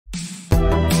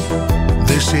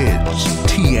This is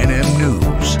TNM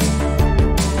News.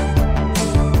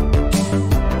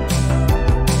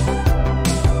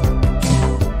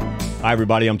 Hi,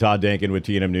 everybody. I'm Todd Dankin with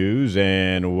TNM News,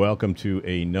 and welcome to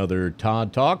another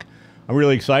Todd Talk. I'm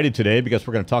really excited today because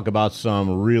we're going to talk about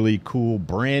some really cool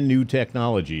brand new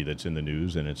technology that's in the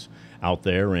news, and it's out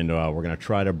there, and we're going to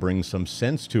try to bring some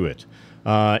sense to it.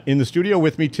 In the studio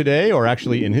with me today, or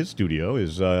actually in his studio,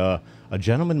 is a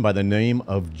gentleman by the name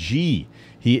of G.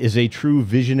 He is a true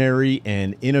visionary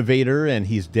and innovator, and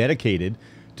he's dedicated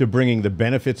to bringing the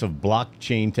benefits of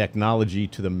blockchain technology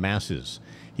to the masses.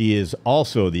 He is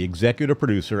also the executive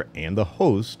producer and the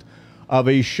host of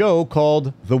a show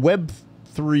called the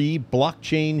Web3 Bloc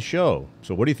Chain Show.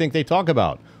 So what do you think they talk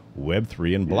about?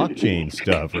 Web3 and blockchain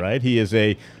stuff, right? He is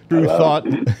a true thought,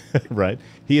 right?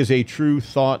 He is a true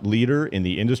thought leader in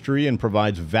the industry and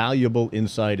provides valuable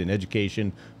insight and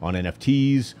education on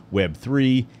NFTs,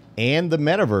 Web3, and the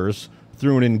Metaverse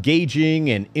through an engaging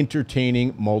and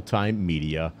entertaining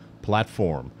multimedia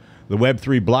platform. The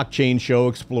Web3 Bloc Chain Show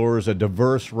explores a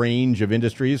diverse range of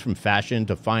industries from fashion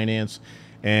to finance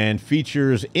and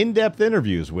features in-depth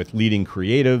interviews with leading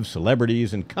creatives,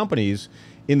 celebrities, and companies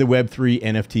in the Web3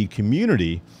 NFT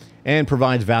community and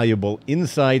provides valuable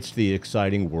insights to the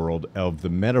exciting world of the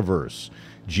Metaverse.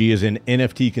 G is an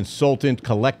NFT consultant,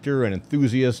 collector, and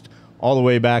enthusiast all the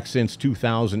way back since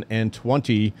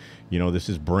 2020. You know, this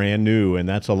is brand new, and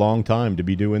that's a long time to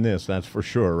be doing this, that's for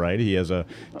sure, right? He has a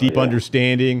deep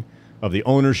understanding of the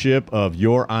ownership of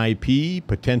your IP,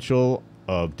 potential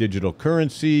of digital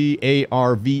currency,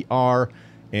 AR, VR,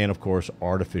 and of course,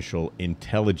 artificial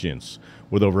intelligence.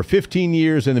 With over 15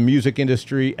 years in the music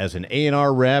industry as an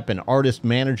A&R rep, an artist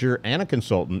manager, and a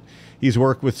consultant, he's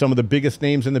worked with some of the biggest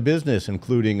names in the business,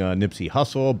 including Nipsey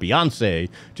Hussle, Beyonce,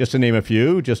 just to name a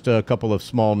few, just a couple of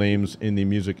small names in the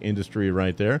music industry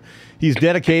right there. He's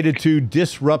dedicated to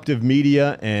disruptive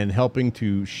media and helping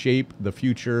to shape the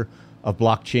future of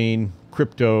blockchain,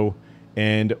 crypto,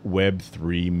 and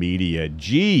Web3 media.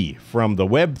 G from the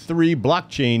Web3 Bloc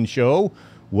Chain Show,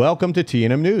 welcome to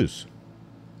TNM News.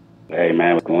 Hey,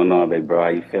 man, what's going on, big bro? How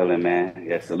you feeling, man?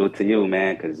 Yeah, salute to you,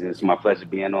 man, because it's my pleasure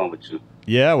being on with you.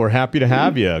 Yeah, we're happy to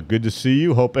have you. Good to see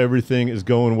you. Hope everything is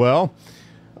going well.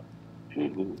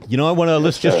 You know,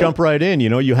 let's just jump right in. You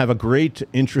know, you have a great,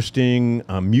 interesting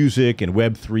music and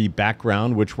Web3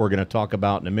 background, which we're going to talk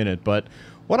about in a minute. But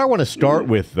what I want to start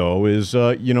with, though, is,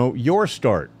 you know, your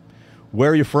start.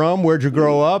 Where are you from? Where'd you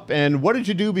grow up? And what did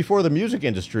you do before the music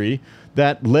industry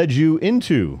that led you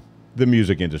into the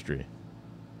music industry?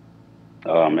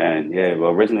 Oh, man. Yeah,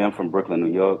 well, originally I'm from Brooklyn,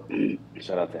 New York.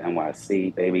 Shout out to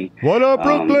NYC, baby. What up,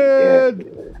 Brooklyn?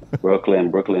 Yeah,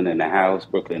 Brooklyn in the house.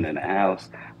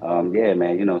 Yeah,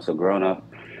 man, you know, so growing up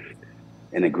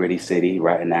in a gritty city,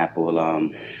 Rotten Apple,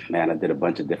 man, I did a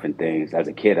bunch of different things. As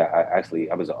a kid, I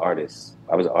was an artist.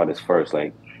 I was an artist first,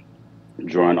 like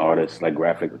drawing artist, like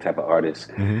graphic type of artist.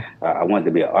 I wanted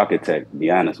to be an architect, to be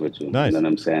honest with you. Nice. You know what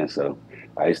I'm saying? So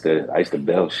I used to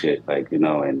build shit, like, you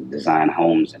know, and design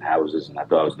homes and houses. And I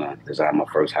thought I was going to design my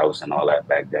first house and all that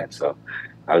back then. So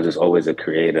I was just always a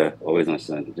creator, always on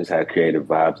some, just had creative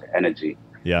vibes, energy.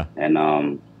 Yeah.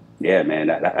 And yeah, man,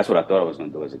 that's what I thought I was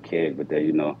going to do as a kid. But then,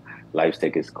 you know, life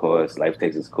takes its course.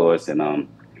 And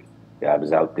yeah, I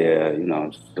was out there, you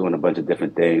know, doing a bunch of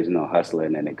different things, you know,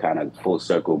 hustling, and it kind of full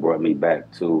circle brought me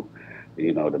back to,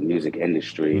 you know, the music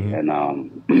industry.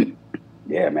 And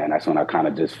yeah, man, that's when I kind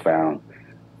of just found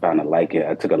a liking.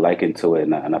 I took a liking to it,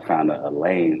 and I found a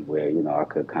lane where, you know, I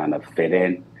could kind of fit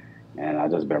in, and I've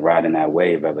just been riding that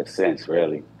wave ever since,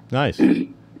 really. Nice.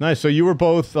 Nice. So you were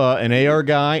both an AR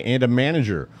guy and a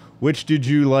manager. Which did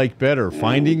you like better,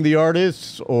 finding the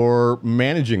artists or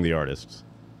managing the artists?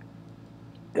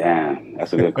 Damn,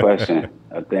 that's a good question.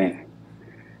 I think,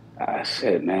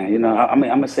 shit, man. You know, I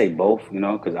mean, I'm gonna say both. You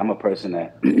know, because I'm a person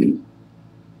that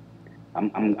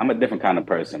I'm a different kind of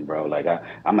person, bro. Like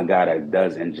I'm a guy that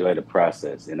does enjoy the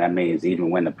process, and that means even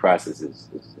when the process is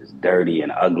dirty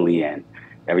and ugly, and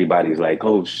everybody's like,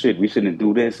 "Oh shit, we shouldn't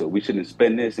do this, or we shouldn't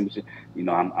spend this," and we should, you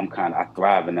know, I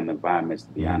thrive in them environments,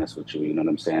 to be honest with you. You know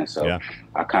what I'm saying? So yeah.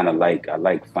 I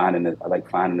like finding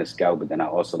the scout, but then I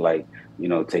also like, you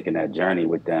know, taking that journey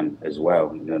with them as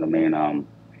well. You know what I mean?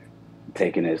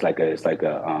 Taking it, it's like a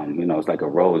you know, it's like a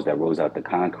rose that rolls out the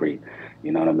concrete.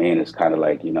 You know what I mean? It's kind of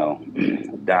like, you know,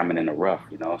 diamond in the rough.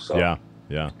 You know, so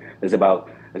yeah. It's about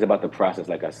the process,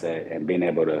 like I said, and being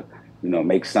able to, you know,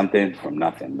 make something from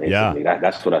nothing. Basically,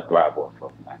 that's what I thrive off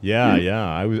of. Man.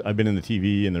 Yeah. I've been in the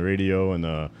TV and the radio and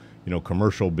the, you know,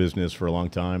 commercial business for a long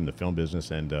time, the film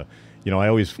business, and you know, I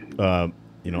always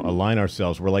align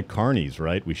ourselves. We're like carnies,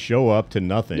 right? We show up to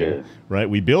nothing, Yeah. right?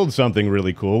 We build something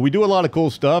really cool. We do a lot of cool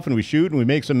stuff, and we shoot, and we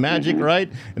make some magic, right?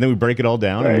 And then we break it all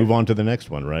down and move on to the next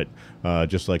one, right?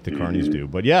 Just like the carnies do.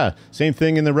 But yeah, same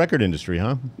thing in the record industry,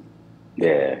 huh?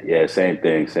 Yeah, same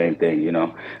thing, same thing.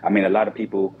 I mean, a lot of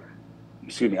people,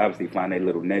 obviously find their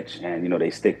little niche, and they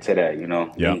stick to that.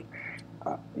 Yeah.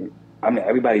 I mean,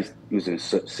 everybody's using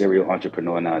serial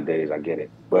entrepreneur nowadays. I get it,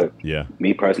 but Yeah.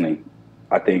 me personally,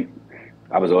 I think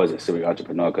I was always a serial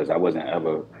entrepreneur because I wasn't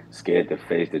ever scared to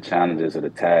face the challenges or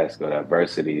the tasks or the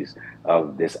adversities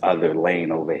of this other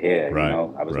lane over here. Right,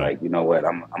 I was right. like, you know what,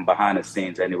 I'm behind the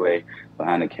scenes anyway,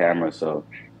 behind the camera, so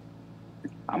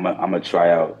I'm gonna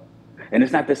try out. And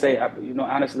it's not to say,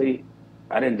 honestly,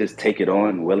 I didn't just take it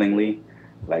on willingly.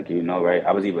 Like, right?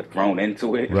 I was either thrown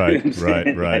into it. Right,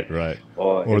 right.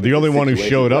 Or the only one who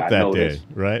showed up that day,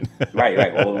 right? right.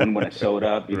 Or the only one that showed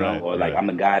up, or like I'm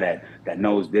the guy that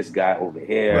knows this guy over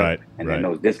here, and then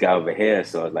knows this guy over here.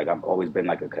 So it's like I've always been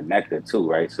like a connector too,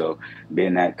 right? So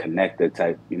being that connector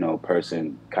type,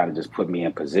 person kind of just put me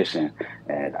in position,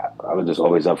 and I was just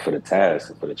always up for the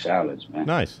task, for the challenge, man.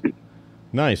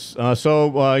 Nice.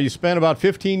 So you spent about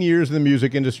 15 years in the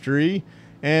music industry.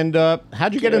 And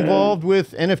how'd you get involved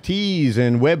with NFTs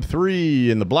and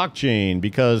Web3 and the blockchain?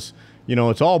 Because,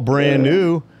 it's all brand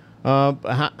new. What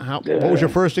was your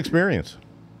first experience?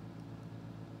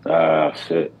 My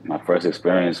first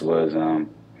experience was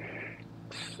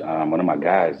one of my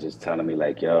guys just telling me,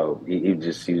 like, yo, he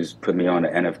was putting me on the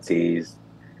NFTs,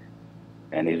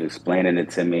 and he was explaining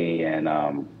it to me, and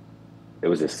it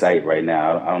was a site right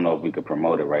now. I don't know if we could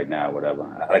promote it right now or whatever.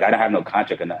 Like, I don't have no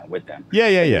contract or nothing with them.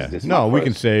 Yeah. No, we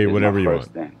can say whatever you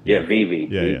want. Yeah, Vivi,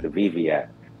 the Vivi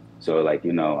app. So, like, he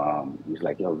was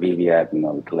like, yo, Vivi app, we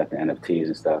collect the NFTs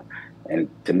and stuff. And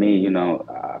to me,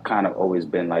 I kind of always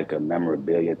been like a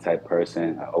memorabilia type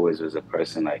person. I always was a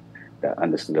person like that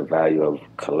understood the value of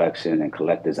collection and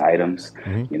collector's items.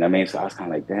 You know what I mean? So I was kind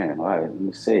of like, damn, all right, let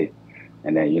me see.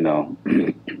 And then,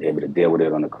 able to deal with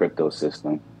it on the crypto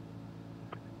system.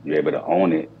 You're able to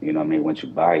own it, once you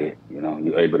buy it,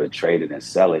 you're able to trade it and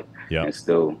sell it and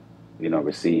still,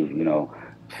 receive,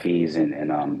 fees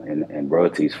and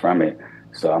royalties from it.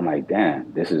 So I'm like,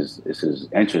 damn, this is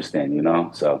interesting,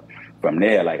 So from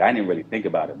there, like, I didn't really think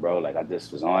about it, bro. Like, I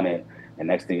just was on it. And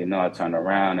next thing you know, I turned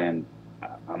around and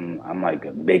I'm like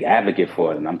a big advocate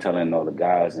for it. And I'm telling all the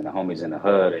guys and the homies in the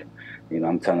hood, and,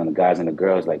 I'm telling the guys and the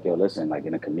girls, like, yo, listen, like,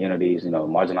 in the communities,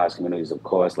 marginalized communities, of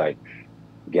course, like,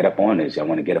 get up on this. I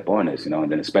want to get up on this, and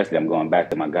then especially I'm going back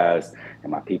to my guys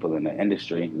and my people in the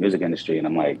industry, music industry, and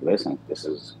I'm like, listen, this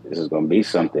is going to be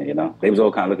something, They was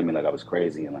all kind of looking at me like I was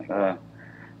crazy and like,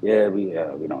 we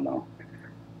don't know.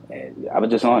 And I was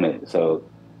just on it. So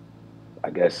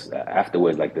I guess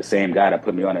afterwards, like, the same guy that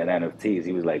put me on at NFTs,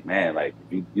 he was like, man, like,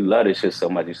 you love this shit so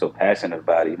much, you're so passionate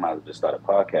about it, you might as well just start a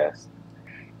podcast.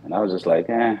 And I was just like,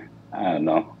 I don't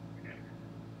know.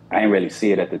 I didn't really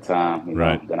see it at the time,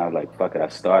 Right. Then I was like, fuck it, I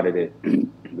started it.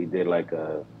 We did like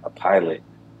a pilot.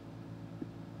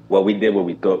 Well, we did what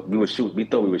we thought we were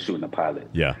shooting a pilot.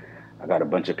 Yeah. I got a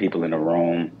bunch of people in the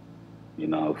room,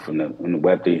 from the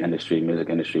Web3 industry, music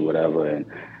industry, whatever. And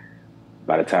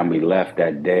by the time we left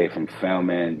that day from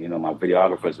filming, my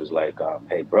videographers was like,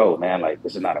 hey, bro, man, like,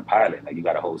 this is not a pilot. Like, you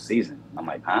got a whole season. I'm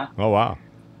like, huh? Oh, wow.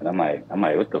 And I'm like,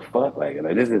 what the fuck? Like,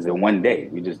 this is in one day.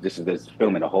 This is just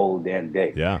filming a whole damn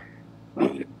day. Yeah.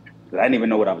 I didn't even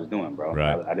know what I was doing, bro.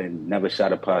 Right. I never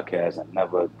shot a podcast. I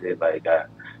never did. Like,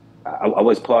 I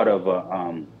was part of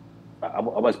I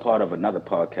was part of another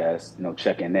podcast,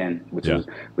 Checking In,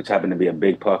 which happened to be a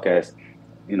big podcast,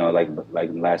 like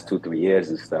in the last 2-3 years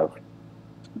and stuff.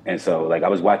 And so, like, I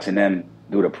was watching them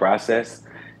do the process,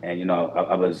 and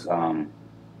I was,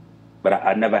 but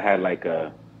I never had like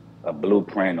a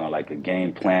blueprint or like a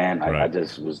game plan. Right. I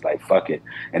just was like, fuck it.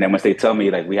 And then once they told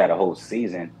me like we had a whole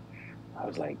season, I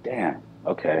was like, damn,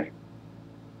 okay.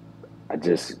 I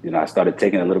just, I started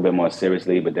taking it a little bit more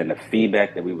seriously, but then the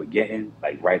feedback that we were getting,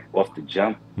 like right off the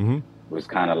jump, was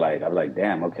kind of like, I was like,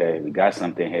 damn, okay, we got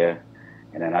something here.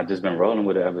 And then I've just been rolling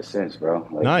with it ever since, bro.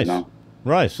 Like, nice.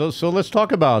 Right. So let's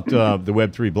talk about the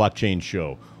Web3 Bloc Chain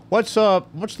Show. What's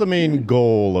the main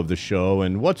goal of the show,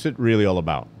 and what's it really all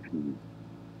about?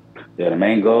 Yeah, the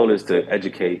main goal is to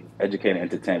educate and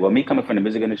entertain. Well, me coming from the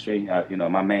music industry,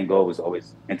 my main goal was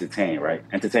always entertain, right?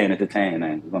 Entertain,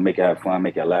 and we're gonna make it have fun,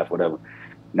 make it laugh, whatever.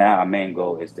 Now our main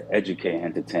goal is to educate and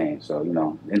entertain. So,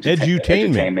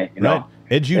 edutainment, right?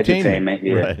 Edutainment,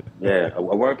 yeah, right. Yeah. A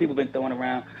word people been throwing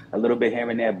around a little bit here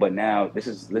and there, but now this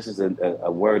is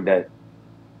a word that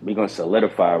we're gonna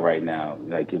solidify right now,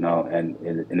 like, and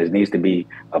it needs to be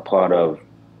a part of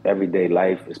everyday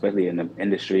life, especially in the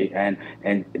industry. And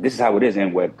this is how it is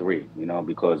in Web3, you know,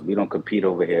 because we don't compete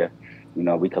over here, you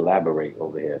know, we collaborate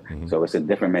over here. So it's a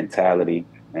different mentality,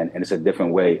 and it's a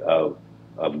different way of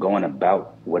going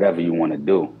about whatever you want to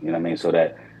do, you know what I mean? So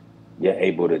that you're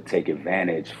able to take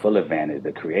advantage, full advantage.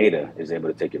 The creator is able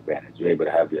to take advantage. You're able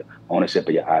to have your ownership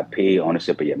of your IP,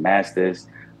 ownership of your masters.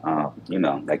 You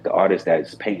know, like the artist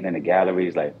that's painting in the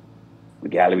galleries, like the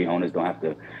gallery owners don't have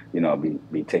to, you know,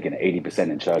 be taking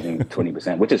 80% and charging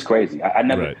 20%, which is crazy. I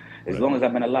never, as long as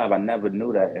I've been alive, I never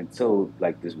knew that until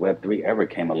like this Web3 era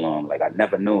came along. Like I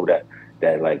never knew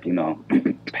that like, you know,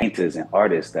 painters and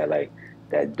artists that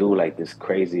do like this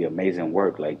crazy, amazing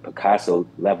work, like Picasso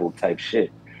level type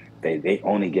shit. They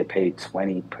only get paid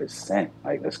 20%.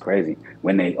 Like that's crazy.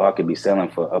 When they art could be selling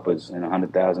for upwards in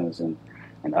 100,000s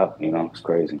and up, you know, it's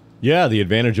crazy. Yeah, the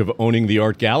advantage of owning the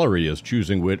art gallery is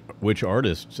choosing which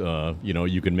artists, you know,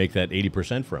 you can make that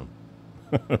 80% from,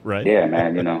 right? Yeah,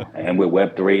 man, you know, and with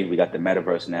Web3, we got the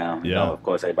Metaverse now. You know, of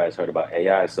course, everybody's heard about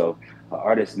AI. So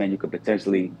artists, man, you could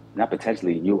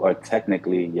you are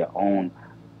technically your own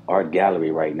art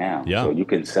gallery right now. Yeah. So you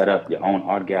can set up your own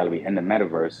art gallery in the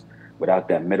Metaverse without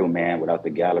that middleman, without the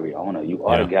gallery owner. You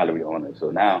are the gallery owner. So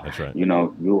now, you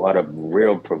know, you are the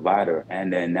real provider.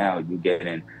 And then now you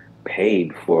getting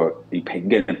paid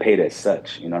getting paid as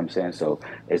such, you know what I'm saying? So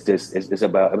it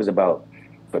was about,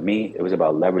 for me, it was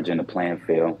about leveraging the playing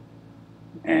field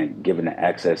and giving the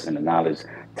access and the knowledge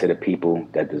to the people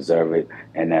that deserve it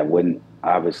and that wouldn't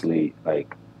obviously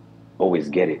like always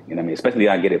get it, you know what I mean? Especially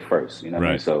I get it first, you know what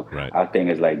I mean? So our thing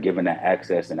is like giving that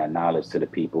access and that knowledge to the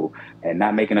people and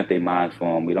not making up their minds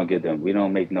for them. We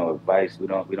don't make no advice. We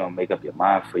don't make up your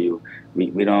mind for you. We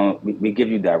give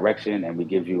you direction and we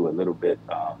give you a little bit,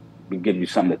 we give you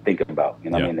something to think about,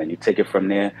 you know what I mean? And you take it from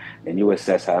there and you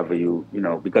assess however you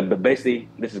know, but basically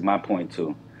this is my point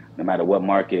too. No matter what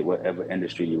market, whatever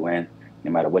industry you in,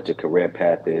 no matter what your career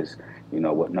path is, you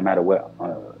know, no matter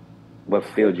what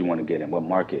field you want to get in, what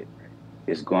market,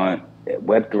 Web3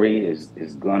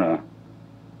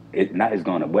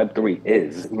 Web3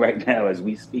 is right now as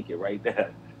we speak it right now.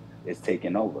 It's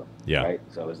taking over. Yeah. Right.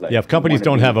 So it's like if companies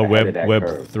don't have a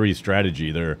Web3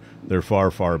 strategy, they're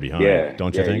far behind.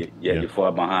 Don't you think? You're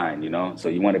far behind. You know. So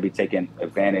you want to be taking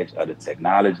advantage of the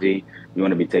technology. You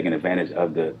want to be taking advantage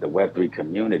of the Web3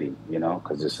 community. You know,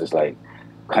 because it's just like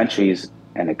countries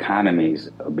and economies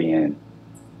are being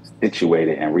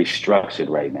situated and restructured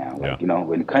right now. Like, you know,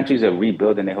 when countries are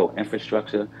rebuilding their whole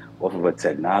infrastructure off of a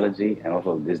technology and off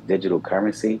of this digital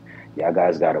currency, y'all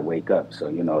guys got to wake up. So,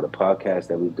 you know, the podcast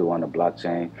that we do on the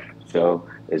blockchain show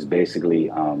is basically,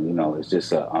 you know, it's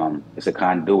just it's a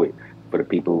conduit for the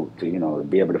people to, you know,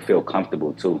 be able to feel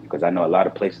comfortable too. Because I know a lot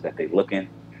of places that they look in,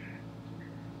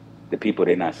 the people,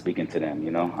 they're not speaking to them,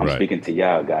 you know. I'm speaking to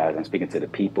y'all guys. I'm speaking to the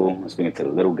people. I'm speaking to the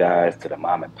little guys, to the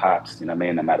mom and pops, you know what I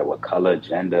mean? No matter what color,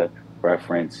 gender,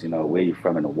 preference, you know, where you're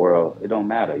from in the world, it don't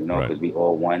matter, you know, because we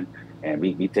all one. And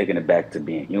we taking it back to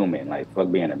being human, like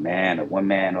fuck being a man or one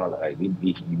man, or like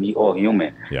we all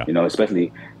human, you know,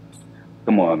 especially,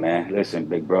 come on, man, listen,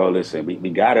 big bro, listen, we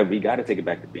gotta take it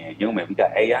back to being human. We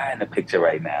got AI in the picture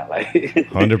right now, like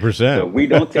 100%. So we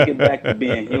don't take it back to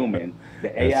being human.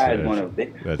 The AI is one of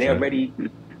they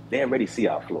already see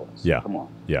our flaws. Yeah, come on.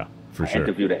 Yeah, for I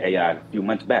interviewed an AI a few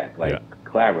months back, like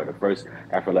Clara, the first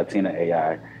Afro-Latina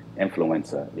AI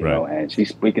influencer, you know, and she's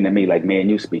speaking to me like me and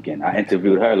you speaking. I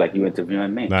interviewed her like you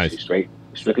interviewing me. Nice. She's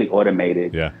strictly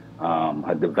automated. Yeah.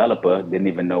 Her developer didn't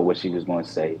even know what she was going to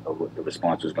say or what the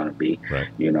response was going to be.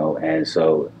 You know, and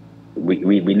so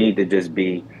we need to just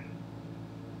be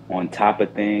on top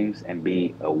of things and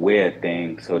be aware of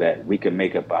things so that we can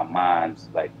make up our minds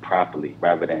like properly,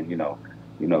 rather than you know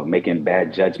making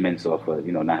bad judgments or for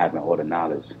not having all the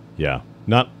knowledge. Yeah,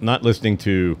 not listening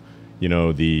to you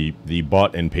know the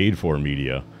bought and paid for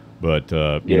media, but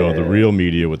you know the real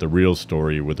media with the real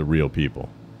story with the real people.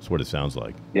 That's what it sounds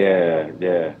like. Yeah.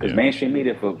 Because mainstream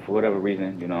media, for whatever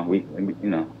reason,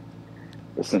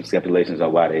 there's some speculations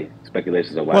on why.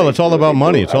 Well, it's all about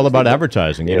money. It's all about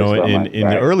advertising. You know, in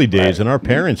the early days, in our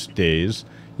parents' days,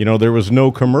 you know, there was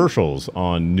no commercials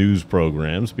on news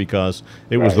programs because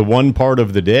it was the one part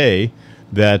of the day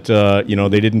that you know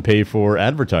they didn't pay for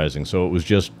advertising. So it was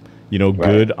just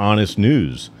good, honest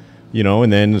news. You know,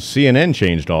 and then CNN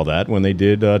changed all that when they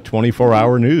did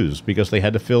 24-hour news because they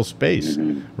had to fill space,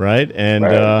 right? And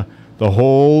the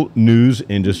whole news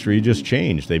industry just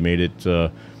changed. They made it.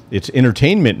 It's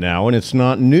entertainment now, and it's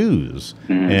not news,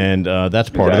 and that's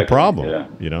part of the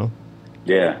problem. You know.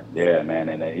 Yeah, man,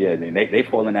 and they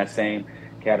fall in that same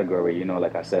category. You know,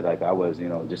 like I said, like I was, you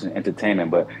know, just in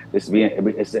entertainment, but it's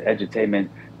the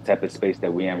entertainment type of space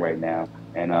that we're in right now.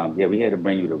 And yeah, we here to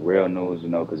bring you the real news, you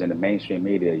know, because in the mainstream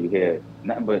media, you hear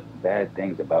nothing but bad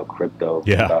things about crypto,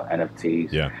 Yeah. about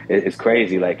NFTs. Yeah. It's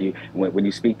crazy. Like when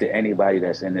you speak to anybody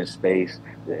that's in this space,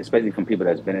 especially from people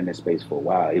that's been in this space for a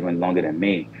while, even longer than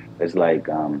me, it's like,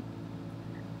 come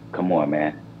on,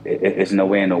 man. It's no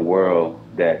way in the world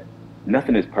that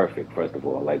nothing is perfect. First of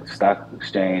all, like stock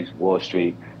exchange, Wall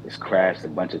Street, it's crashed a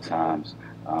bunch of times.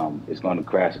 It's going to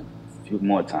crash a few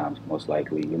more times, most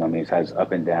likely. You know what I mean? It has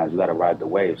up and downs. You got to ride the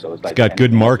wave. So it's like It's got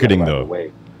good marketing,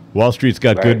 though. Wall Street's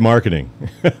got good marketing.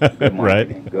 Good marketing.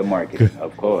 Right? Good marketing,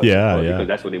 of course. Yeah, of course, yeah. Because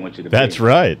that's what they want you to be. That's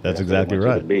right. That's exactly what they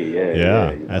want right. you to be. Yeah,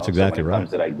 Yeah, you know? that's So exactly when it right.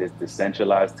 comes to like this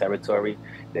decentralized territory,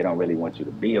 they don't really want you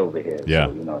to be over here. Yeah.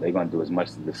 So, you know, they're going to do as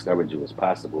much to discourage you as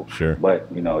possible. Sure. But,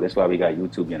 you know, that's why we got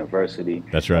YouTube University.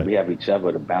 That's right. We have each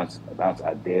other to bounce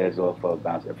ideas off of,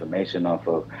 bounce information off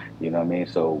of, you know what I mean?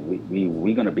 So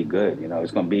we're going to be good. You know,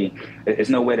 it's going to be, it's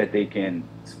no way that they can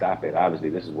stop it. Obviously,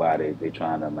 this is why they're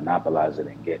trying to monopolize it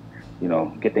and get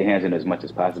their hands in as much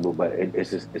as possible. But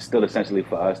it's still essentially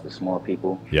for us, the small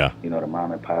people. Yeah. You know, the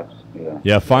mom and pops. Yeah.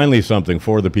 Yeah, finally something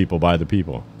for the people, by the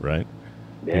people, right?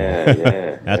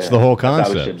 Yeah. That's the whole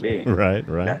concept. That's how it should be. Right.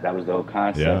 That was the whole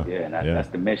concept. Yeah, and that's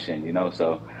the mission, you know.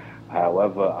 So,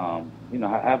 however, you know,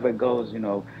 however it goes, you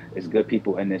know, it's good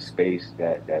people in this space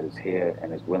that is here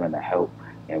and is willing to help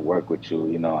and work with you.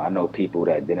 You know, I know people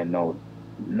that didn't know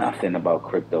nothing about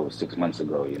crypto 6 months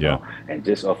ago, you know, and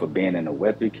just off of being in the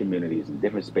Web3 communities and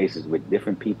different spaces with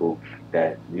different people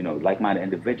that, you know, like-minded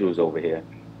individuals over here,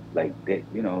 like they,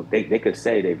 you know, they could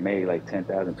say they've made like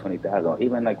 10,000, 20,000, or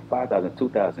even like 5,000,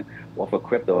 2,000 off of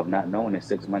crypto of not knowing it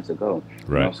 6 months ago.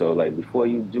 Right. You know? So like before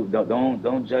you do,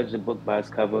 don't judge the book by its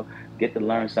cover. Get to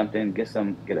learn something. Get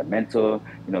a mentor.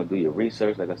 You know, do your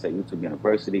research. Like I said, YouTube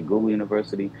University, Google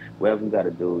University, whatever you got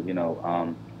to do. You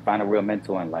know, find a real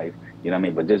mentor in life. You know what I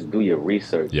mean? But just do your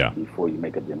research before you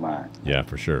make up your mind. Yeah,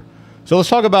 for sure. So let's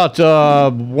talk about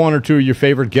one or two of your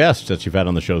favorite guests that you've had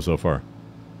on the show so far.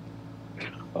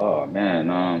 Oh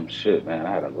man, shit, man,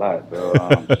 I had a lot, bro.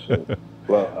 Shit.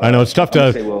 Well, I know it's tough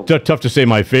to say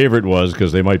my favorite was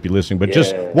because they might be listening, but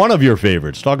just one of your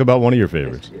favorites. Talk about one of your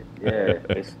favorites.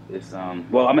 It's well, I'm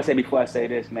gonna say before I say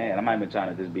this, man, I'm not even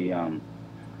trying to just be I'm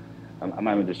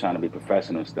not even just trying to be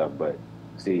professional and stuff, but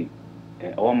see,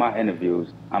 in all my interviews,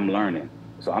 I'm learning.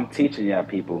 So I'm teaching y'all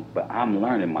people, but I'm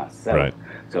learning myself. Right.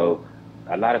 So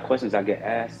a lot of questions I get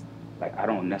asked, like I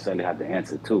don't necessarily have the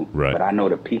answer to, right. but I know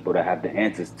the people that have the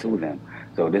answers to them.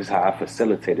 So this is how I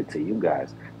facilitate it to you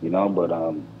guys, you know. But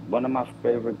one of my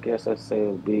favorite guests, I say,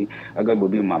 would be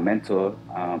my mentor,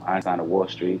 Einstein of Wall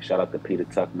Street. Shout out to Peter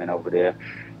Tuckman over there,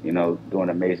 you know, doing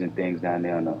amazing things down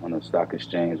there on the stock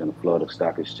exchange, on the Florida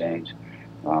Stock Exchange.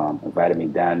 Invited me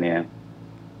down there,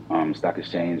 stock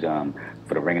exchange,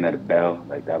 for the ringing of the bell.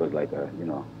 Like that was like a, you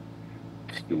know,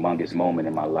 humongous moment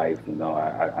in my life. You know,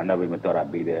 I never even thought I'd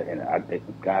be there. And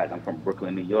guys, I'm from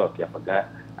Brooklyn, New York. I forgot.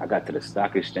 I got to the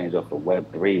stock exchange off of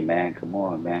Web3, man. Come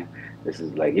on, man. This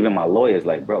is like, even my lawyer's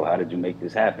like, bro, how did you make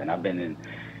this happen? I've been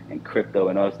in crypto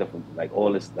and all stuff, like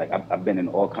all this, like I've been in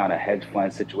all kind of hedge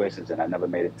fund situations, and I never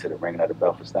made it to the ringing of the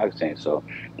bell for stock exchange. So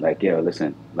like, yeah,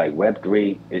 listen, like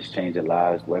Web3 is changing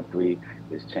lives. Web3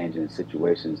 is changing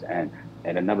situations. And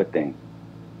another thing,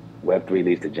 Web3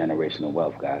 leads to generational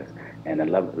wealth, guys. And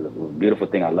the beautiful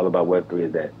thing I love about Web3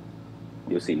 is that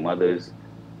you'll see mothers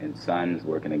and sons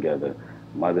working together,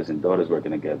 mothers and daughters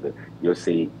working together. You'll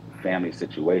see family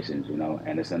situations, you know,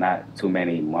 and it's not too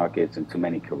many markets and too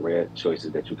many career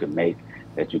choices that you can make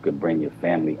that you could bring your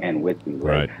family in with you,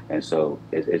 right? And so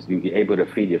it's you're able to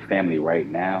feed your family right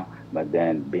now, but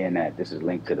then being that this is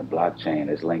linked to the blockchain,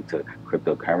 it's linked to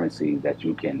cryptocurrency that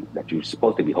you're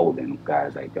supposed to be holding,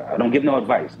 guys. Like I don't give no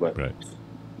advice, but you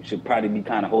should probably be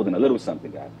kind of holding a little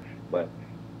something, guys. But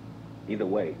either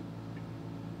way,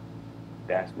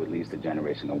 that's what leads to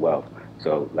generational wealth.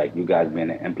 So like you guys being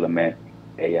to implement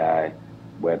AI,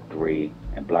 Web3,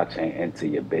 and blockchain into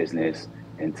your business,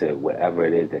 into whatever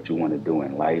it is that you want to do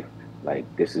in life, like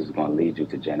this is going to lead you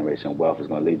to generational wealth. It's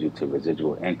going to lead you to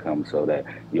residual income, so that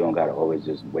you don't got to always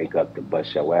just wake up to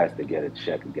bust your ass to get a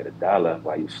check and get a dollar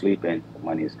while you're sleeping. The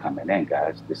money is coming in,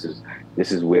 guys. This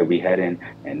is where we heading,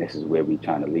 and this is where we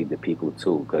trying to lead the people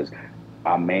to, because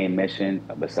our main mission,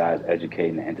 besides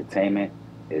educating and entertainment,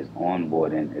 is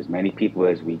onboarding as many people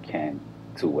as we can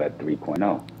to Web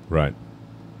 3.0. Right.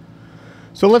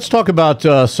 So let's talk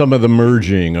about some of the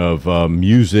merging of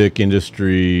music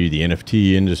industry, the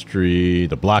NFT industry,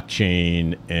 the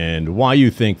blockchain, and why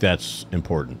you think that's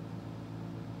important.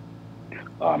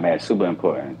 Oh man, it's super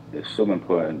important. It's super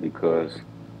important because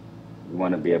we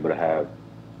want to be able to have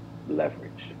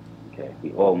leverage. Okay,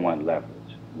 we all want leverage.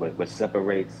 What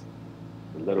separates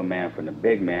the little man from the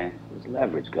big man is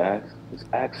leverage, guys. It's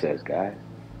access, guys.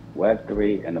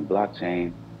 Web3 and the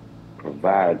blockchain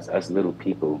provides us little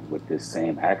people with this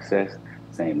same access,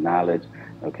 same knowledge,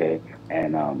 okay?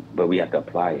 And but we have to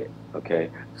apply it,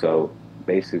 okay? So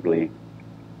basically,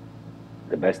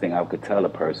 the best thing I could tell a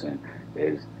person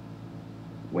is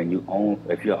when you own,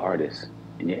 if you're an artist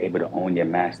and you're able to own your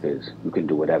masters, you can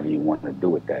do whatever you want to do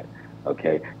with that,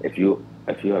 okay? If you're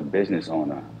a business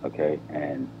owner, okay,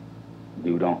 and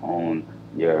you don't own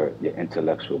your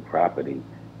intellectual property,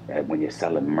 when you're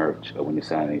selling merch or when you're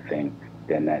selling anything,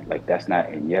 then that's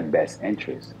not in your best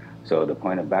interest. So the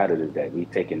point about it is that we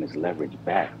taking this leverage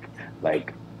back,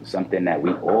 like something that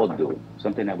we all do,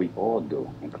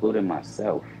 including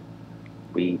myself.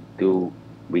 We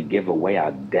give away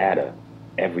our data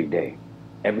every day,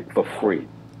 for free.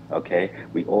 Okay,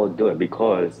 we all do it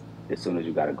because as soon as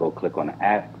you got to go click on the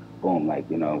app, boom, like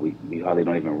we hardly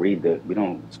don't even we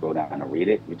don't scroll down and read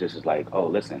it. We just is like, oh,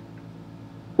 listen,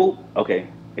 boop, okay,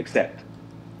 accept.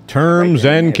 Terms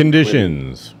Right and there,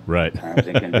 conditions, right? Terms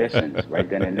and conditions, right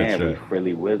then and there. That's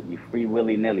right. We free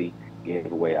willy nilly give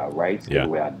away our rights, give Yeah.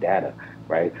 away our data,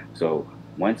 right? So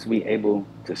once we able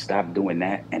to stop doing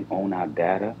that and own our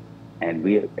data, and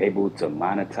we're able to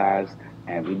monetize,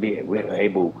 and we're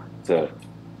able to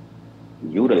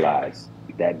utilize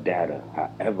that data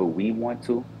however we want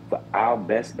to for our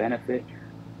best benefit.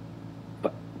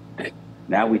 But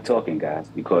now we talking, guys,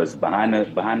 because behind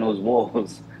those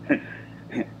walls,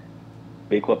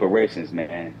 big corporations,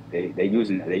 man, they're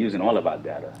using all of our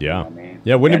data. You know Yeah. what I mean?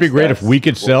 Yeah, wouldn't it be Against great if us. we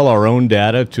could sell our own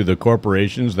data to the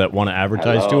corporations that want to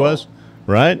advertise to Hello. us,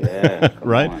 right? Yeah, come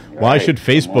right? on, Why right, should come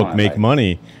Facebook on, make like,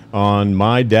 money on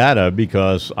my data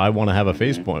because I want to have a mhm.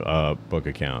 Facebook book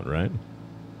account, right?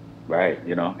 Right,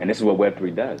 and this is what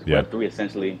Web3 does. Yeah. Web3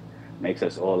 essentially makes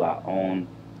us all our own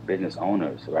business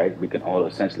owners, right? We can all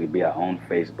essentially be our own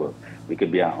Facebook. We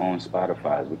could be our own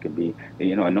Spotify's. We could be,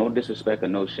 and no disrespect or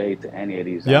no shade to any of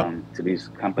these Yep. to these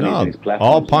companies and No, these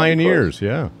platforms. all Because pioneers.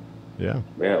 Yeah. Yeah.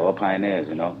 we're all pioneers,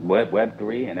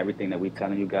 Web3 and everything that we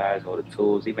telling you guys, all the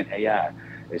tools, even AI.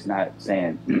 It's not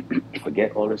saying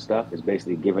forget all this stuff. It's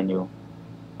basically giving you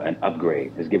an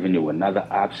upgrade. It's giving you another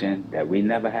option that we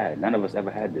never had. None of us ever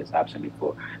had this option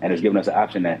before. And it's giving us an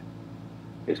option that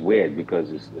is weird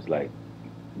because it's like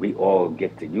we all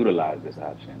get to utilize this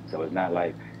option. So it's not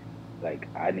like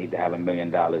I need to have $1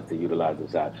 million to utilize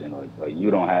this option, or you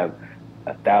don't have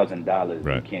 $1,000,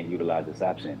 Right. you can't utilize this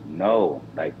option. No,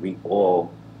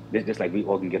 it's just like we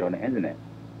all can get on the internet.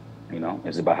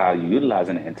 It's about how you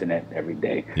utilizing the internet every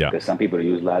day. Yeah. Because some people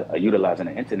are utilizing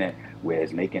the internet where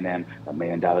it's making them $1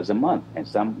 million a month, and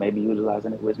some may be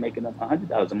utilizing it where it's making them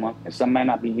 $100 a month, and some may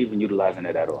not be even utilizing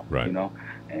it at all. Right.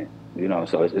 And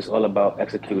so it's all about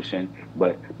execution.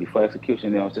 But before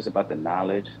execution, it's just about the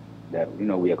knowledge that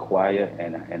we acquire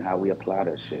and how we apply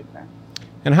that shit, man.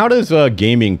 And how does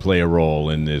gaming play a role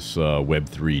in this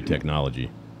Web3 technology?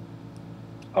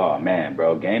 Oh man,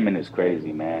 bro, gaming is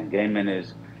crazy, man. Gaming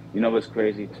is, what's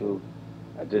crazy too?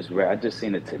 I just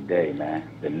seen it today, man.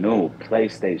 The new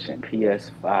PlayStation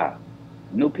PS5,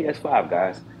 new PS5,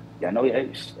 guys. Y'all know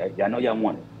y'all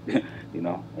want it,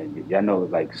 and y'all know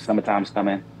like summertime's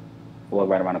coming, fall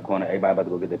right around the corner. Everybody about to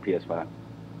go get their PS5.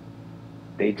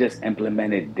 They just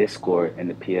implemented Discord in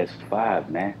the PS5,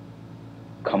 man.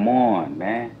 Come on,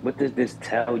 man. What does this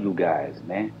tell you guys,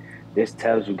 man? This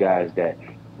tells you guys that,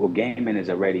 well, gaming is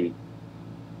already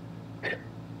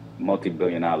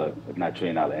multi-billion-dollar, if not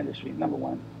trillion-dollar industry, number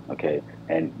one. Okay,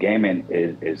 and gaming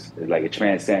is like it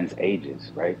transcends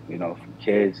ages, right? From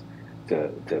kids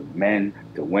to men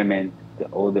to women to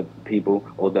older people,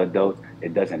 older adults.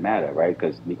 It doesn't matter, right?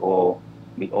 Because we all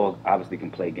obviously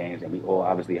can play games, and we all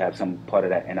obviously have some part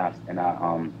of that in our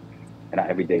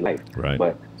everyday life. Right.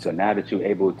 But so now that you're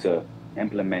able to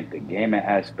implement the gaming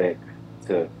aspect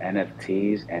to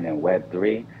NFTs and then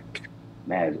Web3,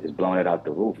 man, it's blowing it out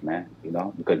the roof, man.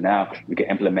 Because now you can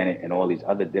implement it in all these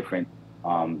other different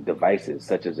devices,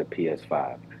 such as a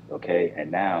PS5. Okay,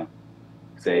 and now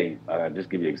say, just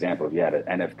give you an example. If you had an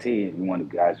NFT, you want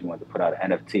to put out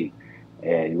an NFT,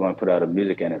 and you want to put out a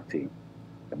music NFT,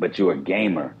 but you're a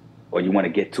gamer, or you want to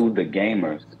get to the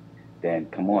gamers, then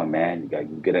come on, man,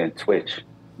 you get in Twitch.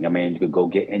 You could go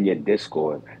get in your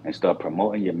Discord and start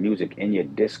promoting your music in your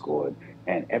Discord,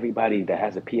 and everybody that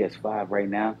has a PS5 right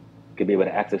now could be able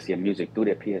to access your music through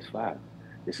their PS5.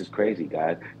 This is crazy,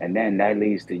 guys. And then that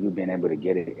leads to you being able to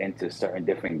get it into certain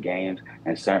different games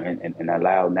and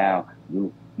allow now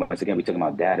you once again, we're talking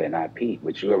about data and IP,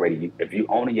 which you already, if you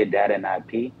own your data and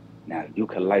IP, now you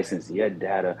can license your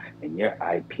data and your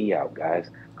IP out, guys.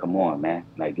 Come on, man.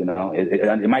 Like, you know,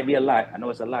 it might be a lot. I know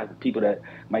it's a lot of people that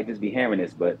might just be hearing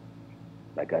this, but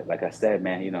like I said,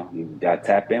 man, you know, you got to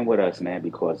tap in with us, man,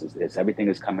 because it's everything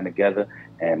is coming together.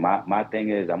 And my thing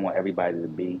is, I want everybody to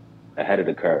be ahead of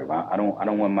the curve. I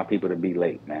don't want my people to be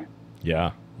late, man.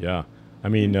 Yeah, yeah. I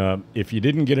mean, if you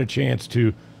didn't get a chance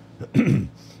to,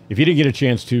 if you didn't get a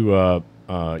chance to,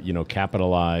 you know,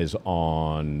 capitalize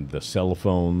on the cell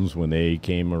phones when they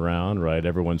came around, right?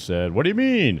 Everyone said, "What do you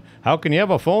mean? How can you have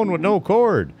a phone with no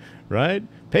cord?" Right?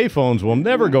 Payphones will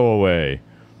never go away,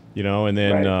 you know. And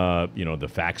then, you know, the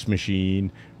fax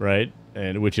machine, right?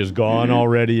 And which is gone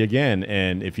already again.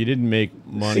 And if you didn't make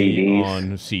money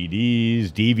on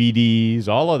CDs, DVDs,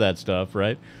 all of that stuff,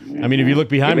 right? I mean, if you look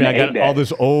behind me, I got all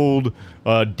this old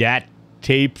DAT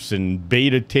tapes and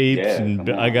beta tapes, and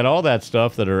I got all that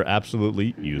stuff that are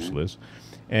absolutely useless.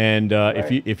 And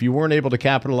if you weren't able to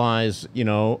capitalize, you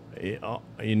know,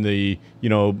 in the, you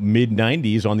know, mid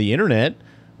 '90s on the internet,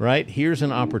 right? Here's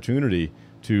an opportunity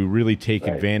to really take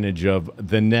advantage of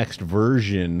the next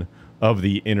version of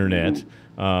the internet,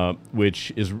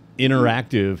 which is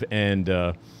interactive and,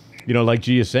 you know, like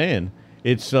G is saying,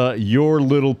 it's your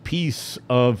little piece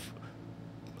of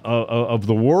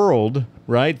the world,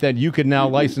 right, that you can now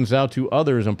license out to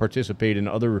others and participate in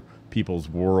other people's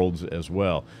worlds as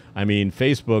well. I mean,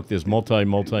 Facebook, this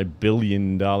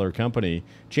multi-billion-dollar company,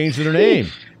 changed their name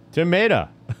to Meta,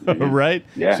 right?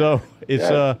 Yeah. So it's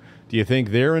do you think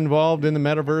they're involved in the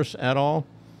metaverse at all?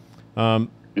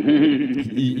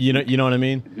 You know what I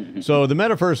mean? So the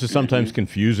metaverse is sometimes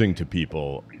confusing to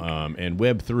people, and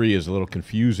Web3 is a little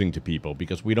confusing to people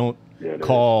because we don't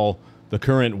call the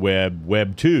current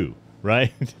Web 2,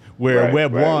 right? Where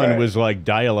Web 1 was like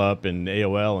dial-up and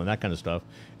AOL and that kind of stuff,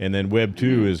 and then Web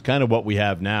 2 is kind of what we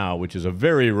have now, which is a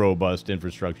very robust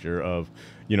infrastructure of,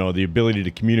 you know, the ability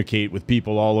to communicate with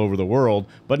people all over the world,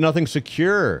 but nothing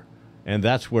secure, and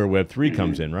that's where Web 3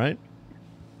 comes in, right?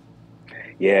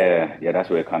 Yeah, that's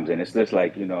where it comes in. It's just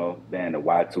like, you know, man, the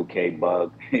Y2K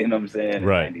bug, you know what I'm saying?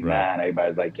 Right, 99,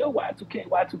 everybody's like, yo,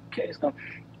 Y2K is coming.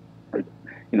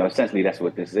 You know, essentially that's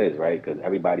what this is, right? Because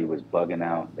everybody was bugging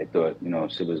out. They thought, you know,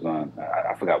 shit was going,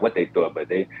 I forgot what they thought, but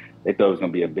they thought it was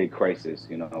going to be a big crisis,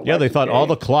 you know. Yeah, they thought all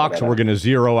the clocks were going to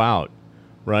zero out,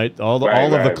 right? All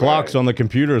of the clocks on the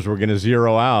computers were going to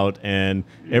zero out, and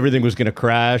everything was going to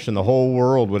crash, and the whole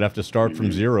world would have to start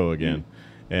from zero again.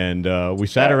 And we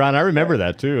sat around. I remember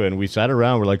that too. And we sat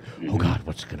around. We're like, "Oh God,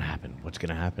 what's going to happen? What's going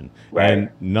to happen?" And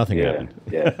nothing happened.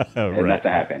 And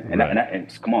nothing happened.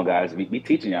 And come on, guys, we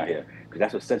teaching y'all here because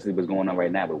that's what essentially what's going on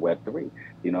right now with Web3.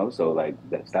 You know, so like,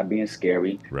 stop being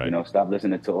scary. You know, stop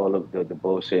listening to all of the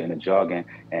bullshit and the jargon,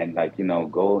 and like, you know,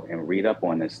 go and read up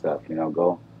on this stuff. You know,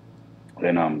 go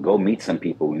meet some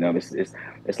people. You know,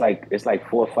 it's like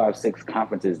 4, 5, 6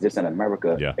 conferences just in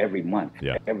America every month.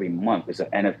 Every month it's an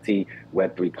NFT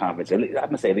Web3 conference. I'm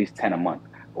gonna say at least 10 a month,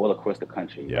 all across the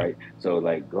country, right? So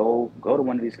like, go to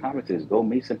one of these conferences, go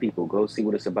meet some people, go see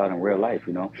what it's about in real life.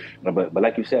 You know, but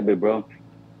like you said, big bro,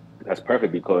 that's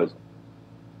perfect because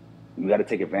you got to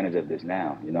take advantage of this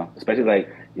now. You know, especially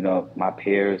like, you know, my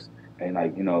peers and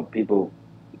like, you know, people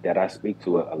that I speak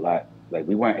to a lot. Like,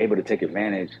 we weren't able to take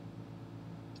advantage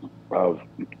of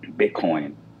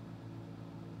Bitcoin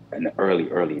in the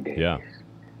early days.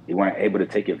 You weren't able to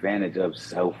take advantage of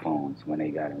cell phones when they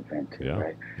got invented,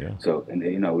 right? So, and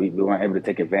you know, we weren't able to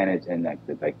take advantage in like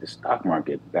the stock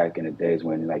market back in the days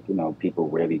when, like, you know, people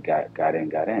really got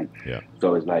in.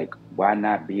 So it's like, why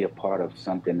not be a part of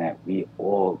something that we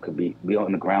all could be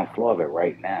on the ground floor of it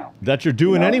right now? That you're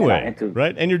doing anyway,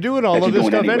 right? And you're doing all of this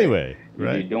stuff anyway.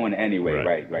 Right. You're doing it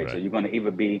anyway, right. So you're going to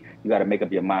either you got to make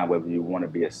up your mind whether you want to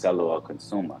be a seller or a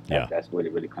consumer. That's what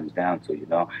it really comes down to, you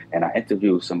know. And I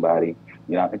interviewed somebody,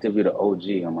 you know, I interviewed an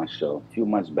OG on my show a few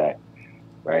months back,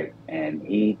 right? And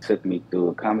he took me through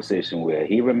a conversation where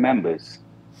he remembers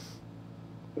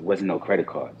there wasn't no credit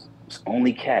cards. It was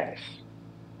only cash.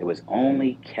 It was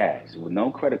only cash with no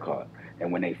credit card.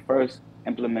 And when they first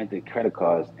implemented credit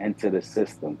cards into the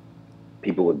system,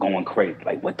 people were going crazy.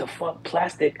 Like, what the fuck?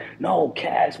 Plastic? No,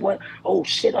 cash. What? Oh,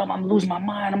 shit, I'm losing my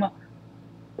mind.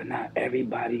 But not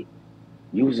everybody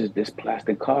uses this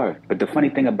plastic card. But the funny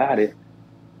thing about it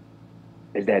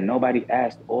is that nobody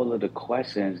asked all of the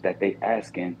questions that they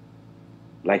asking,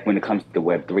 like when it comes to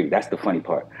Web3. That's the funny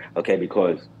part, okay?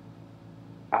 Because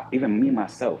even me,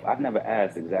 myself, I've never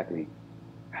asked exactly,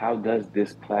 how does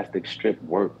this plastic strip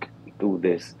work through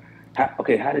this? How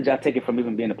did y'all take it from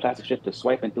even being a plastic strip to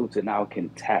swiping through to now can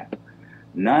tap?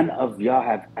 None of y'all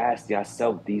have asked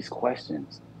yourself these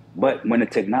questions. But when the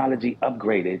technology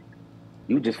upgraded,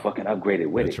 you just fucking upgraded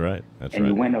with That's it. right. That's And right.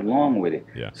 you went along with it.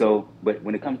 Yeah. So, but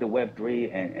when it comes to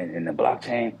Web3 and the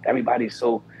blockchain, everybody's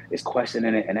so is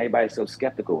questioning it, and everybody's so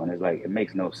skeptical. And it's like it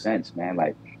makes no sense, man.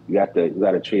 Like you got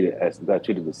to treat it as you got to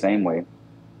treat it the same way,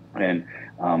 and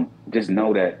just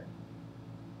know that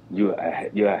you're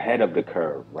ahead of the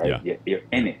curve, right? Yeah. You're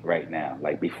in it right now.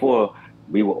 Like before,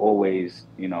 we were always,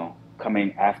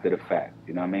 coming after the fact.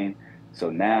 You know what I mean? So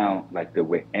now, like that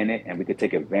we're in it, and we could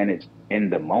take advantage in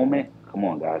the moment. Come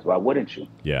on, guys, why wouldn't you?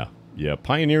 Yeah. Yeah.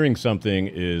 Pioneering something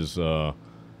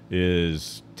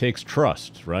takes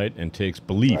trust, right, and takes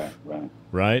belief,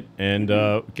 right? And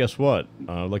guess what?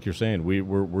 Like you're saying,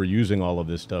 we're using all of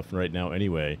this stuff right now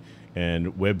anyway,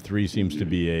 and Web3 seems to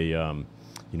be a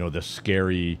the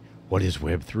scary. What is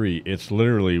Web3? It's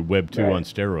literally Web2 on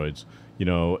steroids,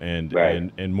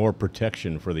 and more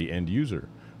protection for the end user,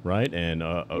 right? And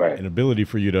an ability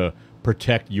for you to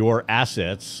protect your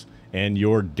assets and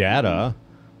your data,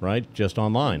 right? Just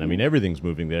online. I mean, everything's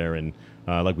moving there, and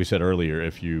like we said earlier,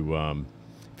 if you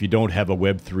don't have a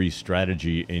Web3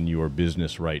 strategy in your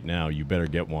business right now, you better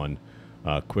get one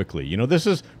quickly.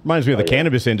 This reminds me of the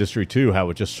cannabis industry too, how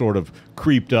it just sort of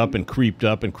creeped up and creeped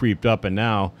up and creeped up, and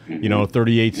now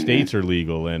 38 states are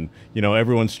legal, and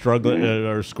everyone's struggling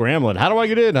or scrambling. How do I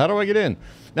get in? How do I get in?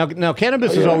 Now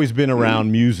cannabis has always been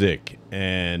around music,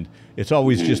 and it's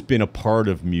always just been a part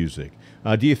of music.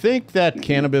 Do you think that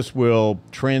cannabis will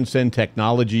transcend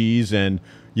technologies and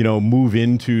move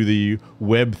into the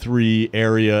Web3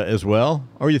 area as well,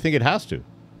 or you think it has to?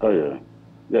 Oh yeah.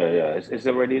 Yeah. It's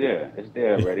already there. It's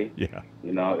there already. Yeah.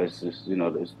 It's just,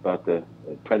 it's about the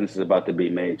presence is about to be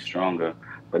made stronger,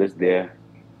 but it's there.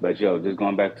 But just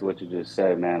going back to what you just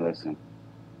said, man, listen,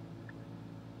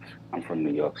 I'm from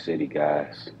New York City,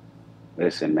 guys.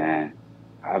 Listen, man,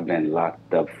 I've been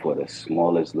locked up for the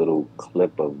smallest little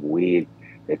clip of weed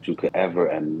that you could ever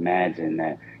imagine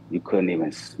that you couldn't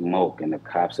even smoke, and the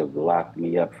cops have locked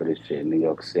me up for this shit in New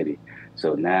York City.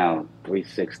 So now,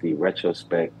 360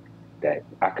 retrospect, that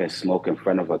I can smoke in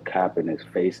front of a cop in his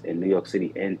face in New York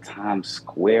City in Times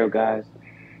Square, guys.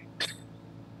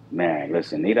 Man,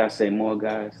 listen, need I say more,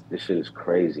 guys? This shit is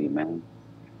crazy, man.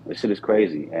 This shit is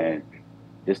crazy. And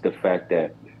just the fact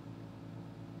that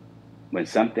when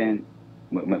something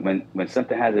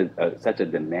has such a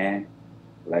demand,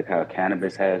 like how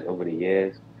cannabis has over the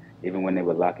years, even when they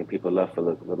were locking people up for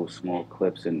little small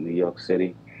clips in New York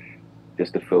City,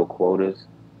 just to fill quotas,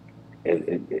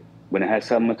 when it has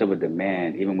so much of a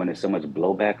demand, even when there's so much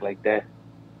blowback like that,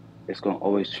 it's going to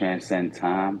always transcend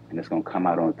time, and it's going to come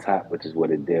out on top, which is what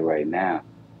it did right now.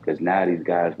 Because now these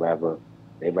guys rather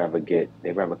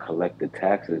collect the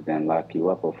taxes than lock you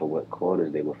up over what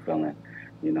quotas they were filling,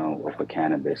 for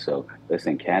cannabis. So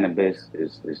listen, cannabis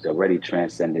is already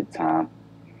transcended time,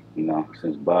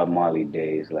 since Bob Marley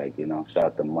days. Like, shout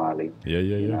out to Marley. Yeah.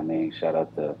 You know what I mean? Shout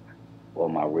out to all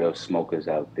my real smokers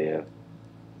out there.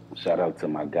 Shout out to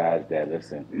my guys that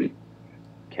listen.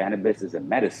 Cannabis is a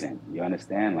medicine. You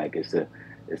understand? Like it's a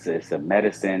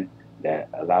medicine that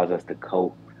allows us to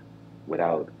cope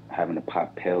without having to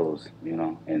pop pills,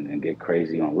 and get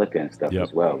crazy on liquor and stuff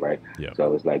as well, right? Yep.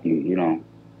 So it's like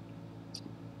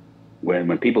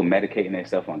when people medicating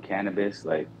themselves on cannabis,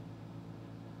 like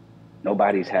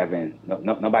nobody's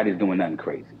doing nothing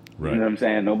crazy. Right. You know what I'm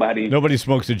saying? Nobody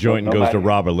smokes a joint and goes to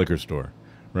rob a liquor store.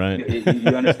 Right.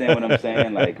 You understand what I'm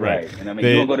saying? Like, right. And I mean,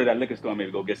 you don't go to that liquor store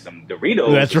maybe go get some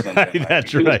Doritos. That's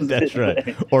right. That's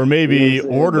right. Or maybe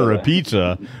order a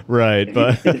pizza. Right.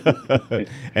 But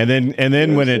and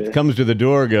then when it comes to the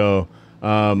door, go,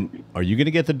 are you going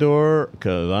to get the door?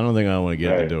 Because I don't think I want to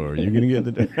get the door. Are you going to get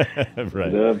the door? Right.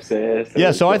 You know what I'm saying? So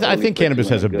yeah. So I think cannabis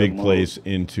has a big place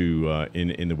into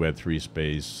in the Web3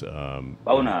 space.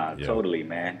 Totally,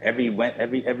 man.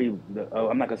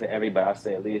 I'm not gonna say every, but I'll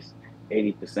say at least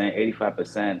 80%,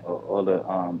 85% of all the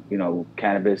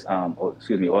cannabis, all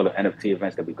the NFT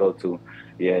events that we go to,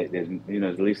 there's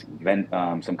at least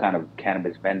some kind of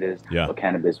cannabis vendors or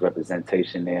cannabis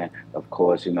representation there. Of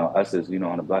course, us as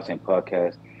on the Blockchain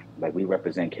Podcast, like we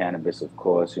represent cannabis, of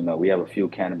course. We have a few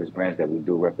cannabis brands that we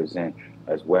do represent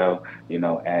as well.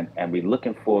 And we're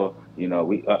looking for,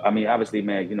 obviously,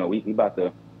 man, we about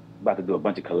to do a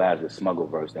bunch of collabs with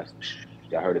Smuggleverse. That's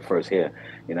I heard it first here,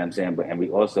 you know what I'm saying? And we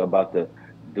also about to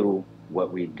do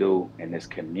what we do in this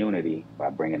community by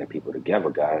bringing the people together,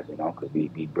 guys, because we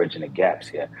be bridging the gaps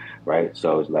here, right?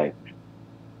 So it's like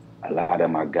a lot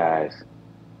of my guys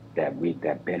that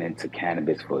been into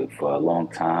cannabis for a long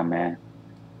time, man.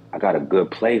 I got a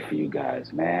good play for you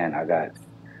guys, man.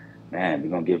 We're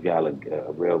gonna give y'all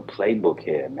a real playbook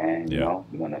here, man.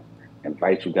 We're gonna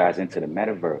invite you guys into the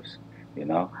Metaverse. you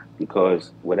know,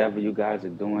 because whatever you guys are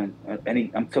doing,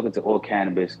 I'm talking to all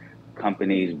cannabis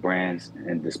companies, brands,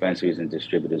 and dispensaries and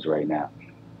distributors right now.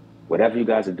 Whatever you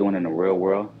guys are doing in the real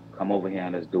world, come over here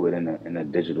and let's do it in a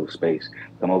digital space.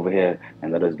 Come over here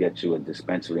and let us get you a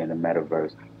dispensary in the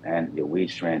metaverse and your weed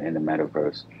strand in the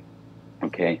metaverse.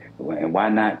 Okay, and why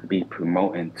not be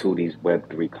promoting to these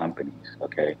Web3 companies?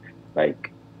 Okay,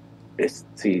 like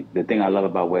see, the thing I love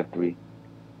about Web3,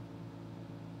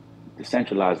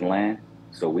 decentralized land,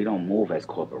 so we don't move as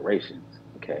corporations.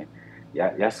 Okay,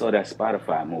 y'all saw that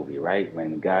Spotify movie, right?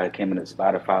 When the guy came into the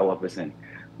Spotify office and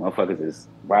motherfuckers is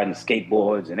riding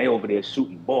skateboards and they over there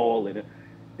shooting ball, and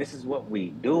this is what we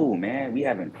do, man. We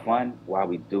having fun while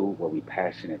we do what we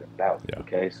passionate about. Yeah.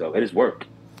 Okay, so it is work.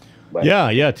 But,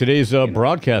 yeah. Today's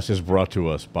broadcast is brought to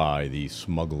us by the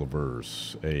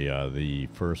Smugglerverse, the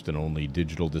first and only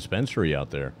digital dispensary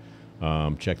out there.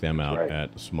 Check them out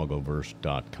at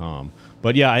smuggleverse.com.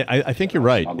 But yeah, I think you're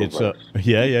right. It's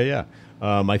yeah.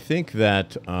 I think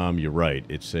that you're right.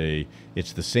 It's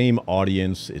the same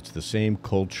audience, it's the same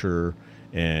culture,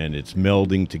 and it's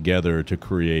melding together to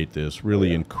create this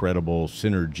really incredible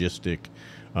synergistic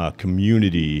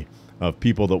community of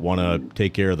people that want to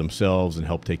take care of themselves and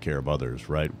help take care of others,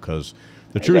 right? Because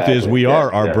the truth is, we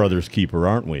are our brother's keeper,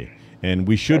 aren't we? And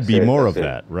we should be more of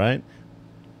that, right?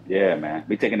 Yeah, man.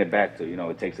 We're taking it back to,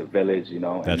 it takes a village,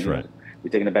 That's right. We're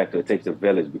taking it back to it takes a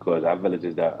village, because our village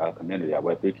is our community, our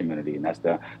Web3 community, and that's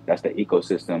the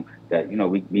ecosystem that,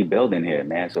 we build in here,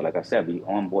 man. So like I said, we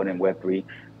onboarding Web3,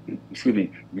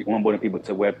 we onboarding people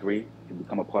to Web3 to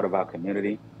become a part of our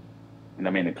community. And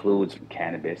I mean, includes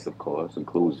cannabis, of course,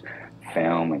 includes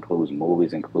film, includes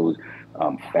movies, includes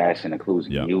fashion, includes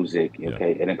music,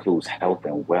 okay? It includes health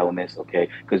and wellness, okay?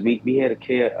 Because we here to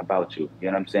care about you, you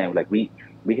know what I'm saying? Like, we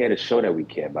here to show that we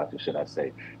care about you, should I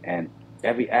say. And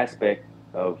every aspect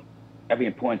of every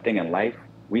important thing in life,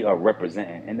 we are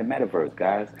representing in the metaverse,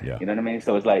 guys. Yeah. You know what I mean?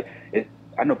 So it's like,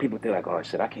 I know people think like, oh,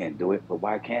 shit, I can't do it. But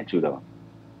why can't you, though?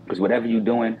 Because whatever you're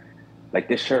doing, like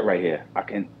this shirt right here, I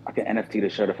can NFT the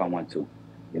shirt if I want to,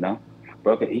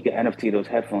 Bro, he can NFT those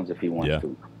headphones if he wants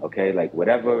to, okay? Like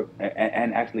whatever,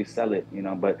 and actually sell it,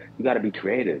 but you got to be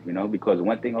creative, because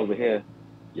one thing over here,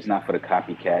 it's not for the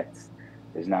copycats.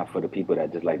 It's not for the people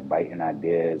that just like biting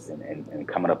ideas and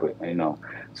coming up with,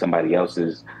 somebody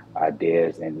else's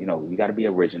ideas. And, you got to be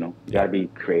original. You got to be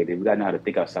creative. You got to know how to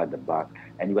think outside the box.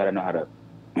 And you got to know how to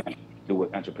do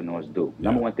what entrepreneurs do.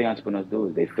 Number one thing entrepreneurs do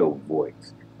is they fill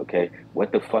voids. Okay,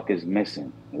 what the fuck is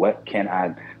missing? What can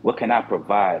I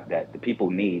provide that the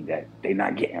people need that they're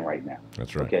not getting right now?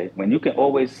 That's right. Okay, when you can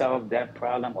always solve that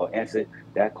problem or answer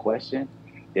that question,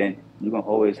 then you're gonna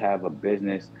always have a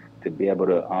business to be able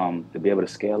to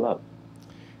scale up.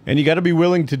 And you got to be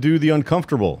willing to do the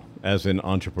uncomfortable as an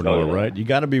entrepreneur, right? You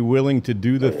got to be willing to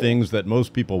do the things that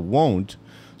most people won't,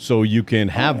 so you can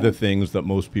have the things that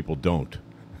most people don't.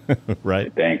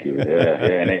 Right. Thank you.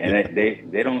 And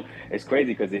they don't. It's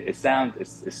crazy because it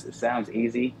sounds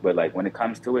easy, but like when it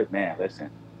comes to it, man, listen.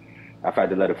 I've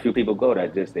had to let a few people go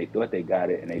that they thought they got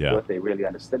it and they thought they really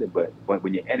understood it, but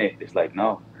when you're in it, it's like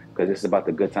no, because it's about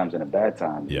the good times and the bad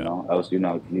times. You know, else you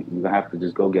have to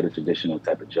just go get a traditional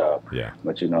type of job. Yeah.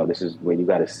 But this is where you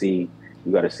got to see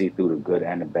through the good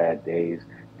and the bad days.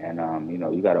 And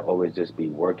you got to always just be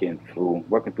working through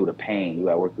the pain. You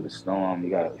got to work through the storm.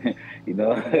 You got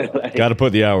to, like, got to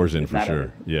put the hours in for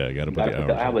sure. You got to put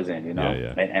the hours in.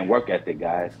 And work ethic,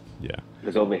 guys. Yeah.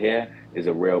 Because over here is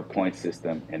a real point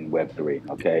system in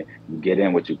Web3. Okay, you get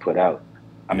in what you put out.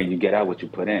 I mean, you get out what you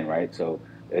put in, right? So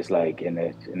it's like in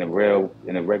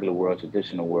the regular world,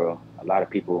 traditional world, a lot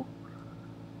of people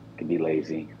can be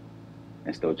lazy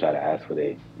and still try to ask for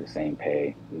the same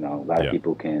pay. A lot of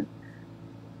people can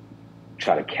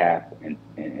try to cap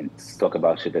and talk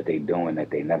about shit that they doing that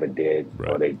they never did,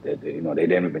 or they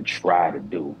didn't even try to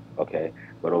do. Okay,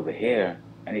 but over here,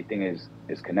 anything is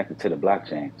connected to the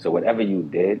blockchain. So whatever you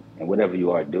did and whatever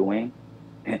you are doing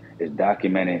is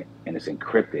documented and it's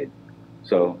encrypted.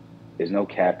 So there's no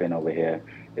capping over here.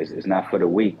 It's not for the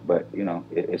weak, but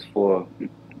it's for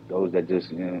those that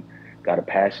just got a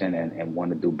passion and want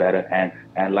to do better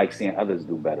and like seeing others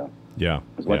do better. Yeah.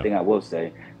 There's one thing I will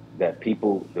say. That the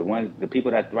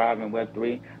people that thrive in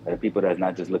Web3 are the people that's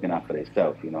not just looking out for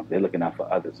themselves, they're looking out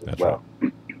for others as well.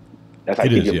 Right. That's how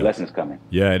you keep your blessings coming.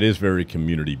 Yeah, it is very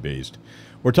community-based.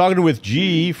 We're talking with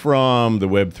G from the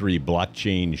Web3 Bloc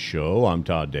Chain Show. I'm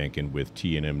Todd Dankin with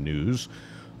TNMNews.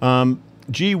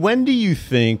 G, when do you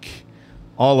think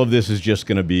all of this is just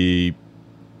going to be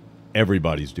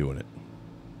everybody's doing it?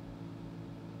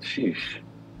 Sheesh,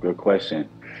 good question.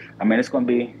 I mean, it's going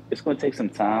to take some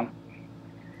time.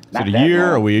 Is it Not a that year?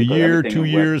 Are long, we a because year, everything 2 in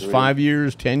years, Web3 5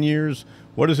 years, 10 years?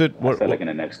 What is it? I said like in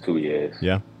the next 2 years.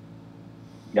 Yeah.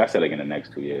 Yeah, I said like in the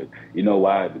next 2 years. You know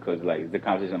why? Because like the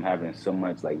conversation I'm having is so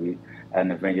much. Like we had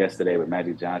an event yesterday with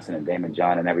Magic Johnson and Damon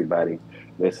John and everybody.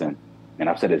 Listen, and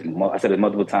I've said this. I said this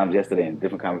multiple times yesterday in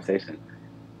different conversations.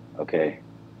 Okay,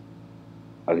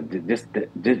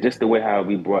 just the way how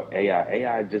we brought AI.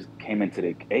 AI just came into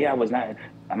the. AI was not.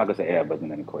 I'm not gonna say AI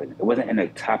wasn't in the equation. It wasn't in the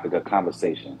topic of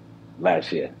conversation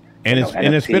last year. And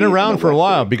it's been around for a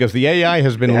while because the AI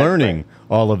has been learning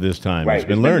all of this time. Right. It's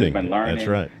been learning. That's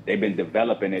right. They've been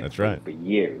developing it That's right. for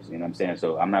years. You know what I'm saying?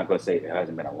 So I'm not going to say it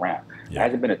hasn't been around. Yeah. It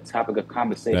hasn't been a topic of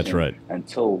conversation That's right.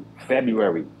 until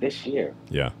February this year.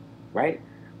 Yeah. Right?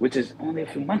 Which is only a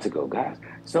few months ago, guys.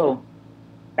 So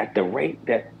at the rate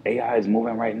that AI is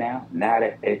moving right now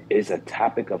that it is a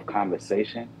topic of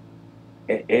conversation,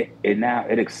 it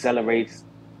accelerates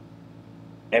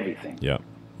everything. Yeah.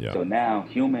 Yeah. So now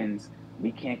humans,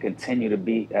 we can't continue to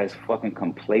be as fucking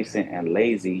complacent and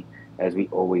lazy as we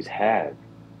always have.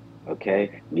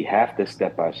 Okay? We have to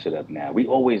step our shit up now. We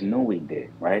always knew we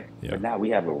did, right? Yeah. But now we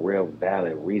have a real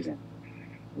valid reason,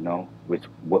 you know,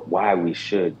 why we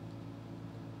should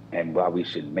and why we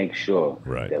should make sure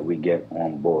that we get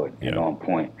on board and on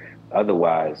point.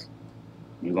 Otherwise,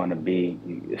 you're going to be.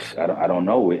 I don't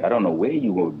know where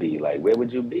you would be. Like, where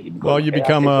would you be? Well, you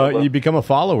become a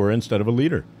follower instead of a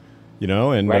leader, you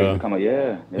know, and you become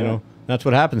you know, that's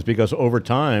what happens because over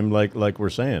time, like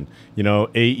we're saying, you know,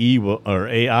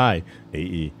 AI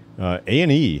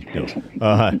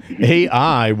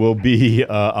will be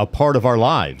a part of our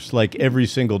lives. Like every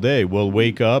single day, we'll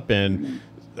wake up and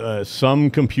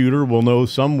some computer will know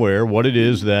somewhere what it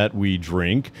is that we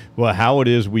drink, well, how it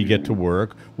is we get to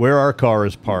work, where our car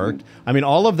is parked. I mean,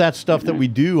 all of that stuff that we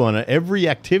do on every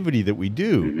activity that we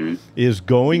do is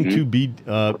going to be,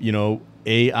 you know,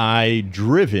 AI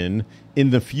driven in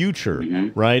the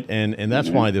future, right? And that's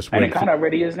why this. And it kind of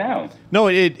already is now. No,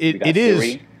 it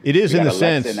is. It is in the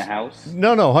sense. In the house.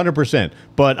 No, 100%.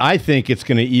 But I think it's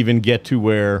going to even get to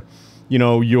where, you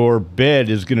know, your bed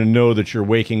is going to know that you're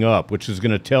waking up, which is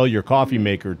going to tell your coffee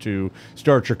maker to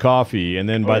start your coffee. And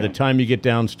then by the time you get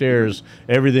downstairs,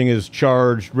 everything is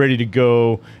charged, ready to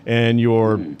go, and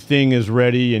your thing is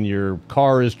ready, and your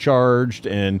car is charged,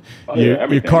 and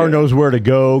your car knows where to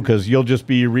go because you'll just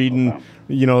be reading,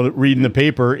 you know, reading the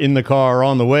paper in the car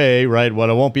on the way, right?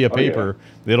 Well, it won't be a paper.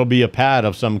 It'll be a pad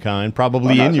of some kind,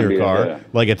 probably in your car,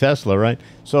 like a Tesla, right?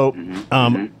 So,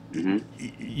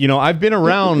 you know, I've been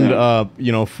around,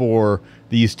 you know, for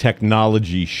these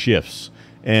technology shifts.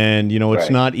 And, you know, it's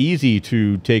not easy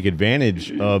to take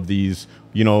advantage of these,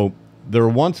 you know, they're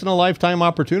once-in-a-lifetime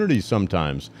opportunities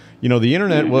sometimes. You know, the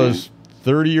internet was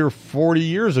 30 or 40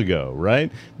 years ago,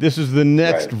 right? This is the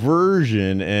next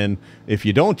version. And if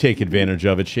you don't take advantage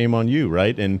of it, shame on you,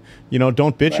 right? And, you know,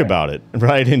 don't bitch about it,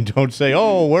 right? And don't say,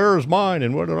 oh, where's mine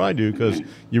and what did I do? Because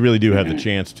you really do have the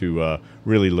chance to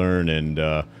really learn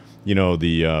and, you know,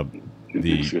 the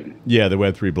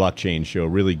Web3 Bloc Chain Show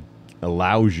really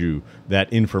allows you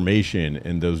that information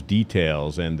and those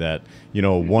details and that, you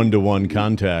know, one-to-one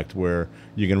contact where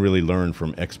you can really learn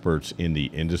from experts in the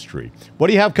industry. What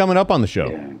do you have coming up on the show?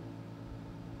 Yeah.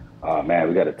 Oh man,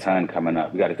 we got a ton coming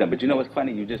up. We got a ton. But you know what's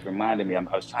funny? You just reminded me. I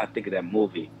was trying to think of that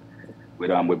movie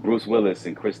with Bruce Willis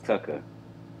and Chris Tucker.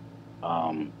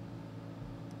 Remember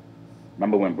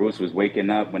when Bruce was waking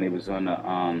up when he was on the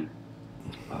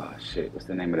oh shit, what's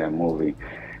the name of that movie?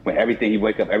 When he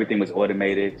wake up, everything was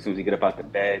automated. As soon as he get up out the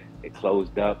bed, it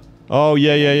closed up. Oh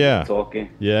yeah. Talking.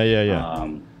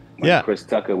 Yeah. Chris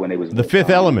Tucker when it was The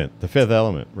Fifth Element,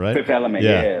 right? Fifth Element,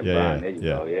 yeah. There you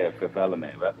go. Yeah, Fifth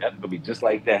Element. That's gonna be just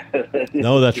like that.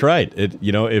 No, that's right.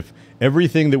 You know, if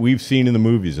everything that we've seen in the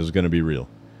movies is going to be real.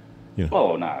 You know.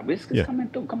 Oh nah, it's coming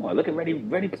through. Come on, look at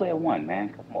Ready Player One, man.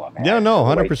 Come on, man. Yeah, no,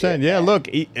 100%. Yeah, look,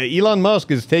 Elon Musk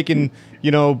is taking,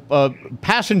 you know,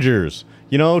 passengers,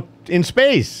 you know, in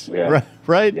space,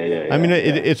 right? Yeah. I mean,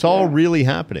 it's all really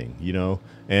happening, you know.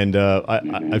 And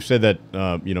I've said that,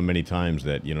 you know, many times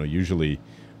that, you know, usually,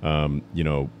 you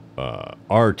know,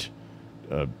 art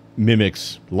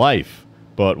mimics life.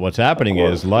 But what's happening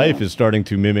is life is starting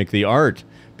to mimic the art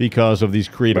because of these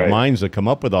creative minds that come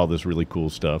up with all this really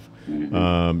cool stuff, you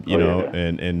know,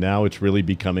 and now it's really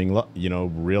becoming, you know,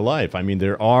 real life. I mean,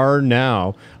 there are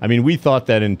now, I mean, we thought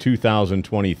that in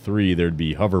 2023 there'd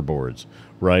be hoverboards,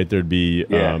 right? There'd be,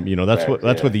 you know, that's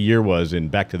what the year was in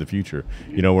Back to the Future,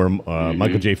 you know, where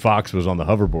Michael J. Fox was on the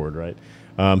hoverboard, right?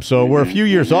 So we're a few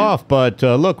years off, but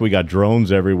look, we got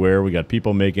drones everywhere. We got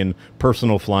people making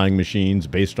personal flying machines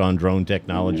based on drone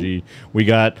technology. We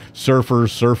got surfers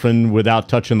surfing without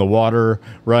touching the water,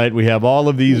 right? We have all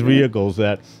of these vehicles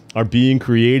that are being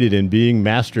created and being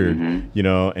mastered, you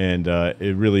know, and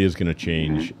it really is going to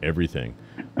change everything.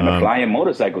 And the flying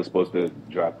motorcycle is supposed to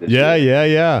drop this Yeah,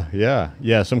 year.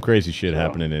 yeah. Some crazy shit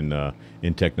happening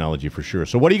in technology for sure.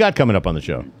 So what do you got coming up on the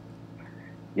show?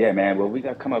 Yeah, man. Well, we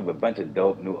got come up with a bunch of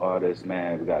dope new artists,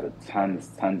 man. We got tons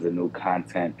of new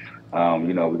content.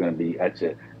 You know, we're gonna be at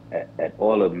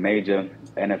all the major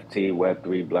NFT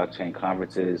Web3 blockchain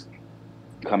conferences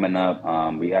coming up.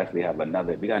 We actually have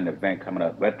we got an event coming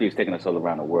up. Web3 is taking us all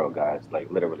around the world, guys.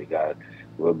 Like literally, guys.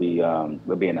 We'll be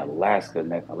in Alaska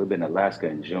we'll be in Alaska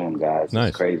in June, guys. Nice.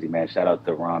 It's crazy, man. Shout out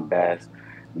to Ron Bass,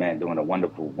 man, doing a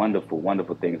wonderful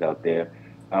things out there.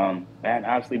 And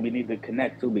obviously we need to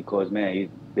connect too because man, he's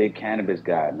a big cannabis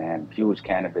guy, man, huge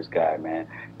cannabis guy, man.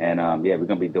 And yeah, we're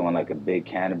gonna be doing like a big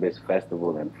cannabis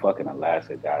festival in fucking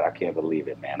Alaska, God. I can't believe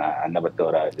it, man. I never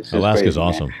thought Alaska's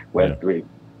awesome. Web3.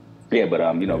 Yeah, but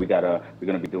you know, we're gonna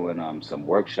be doing some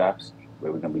workshops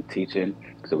where we're gonna be teaching.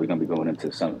 So we're gonna be going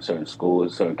into some certain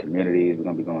schools, certain communities. We're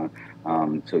gonna be going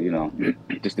to, you know,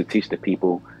 just to teach the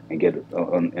people and get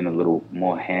in a little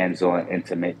more hands-on,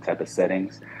 intimate type of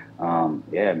settings.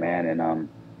 Yeah, man, and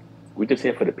we're just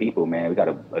here for the people, man. We got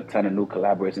a ton of new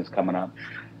collaborations coming up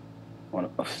on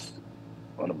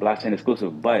the blockchain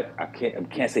exclusive, but I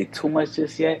can't say too much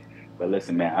just yet. But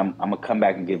listen, man, I'm gonna come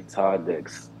back and give Todd the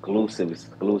exclusive,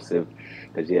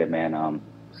 because yeah, man,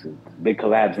 big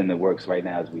collabs in the works right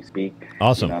now as we speak.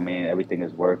 Awesome. You know what I mean? Everything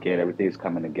is working, everything's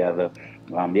coming together.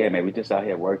 Yeah, man, we just out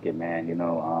here working, man. You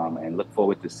know, and look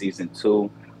forward to season 2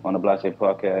 on the Blockchain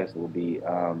Podcast. Will be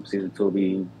season 2 will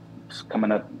be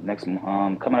coming up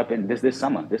coming up in this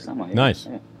summer. Yeah. Nice.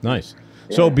 Yeah. Nice.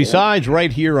 So besides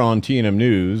right here on TNM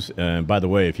News, and by the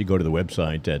way, if you go to the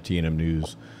website at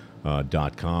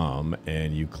TNMNews.com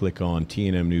and you click on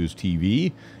TNM News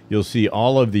TV, you'll see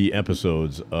all of the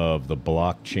episodes of the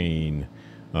blockchain,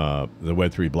 the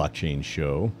Web3 Bloc Chain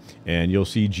Show, and you'll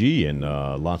see G and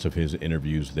lots of his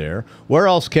interviews there. Where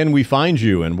else can we find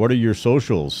you, and what are your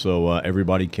socials so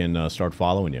everybody can start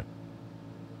following you?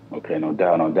 Okay, no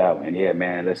doubt. And yeah,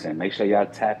 man, listen, make sure y'all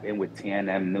tap in with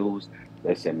TNM News.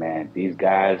 Listen, man, these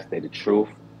guys, they the truth.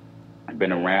 I've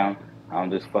been around. I don't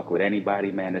just fuck with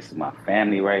anybody, man. This is my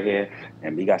family right here.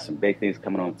 And we got some big things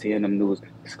coming on TNM News,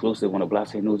 exclusive, on the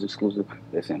Blockchain News exclusive.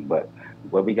 Listen, but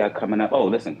what we got coming up,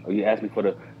 you asked me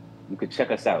you could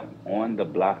check us out on the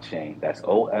blockchain. That's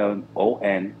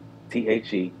ONTHEBLOCCHAIN.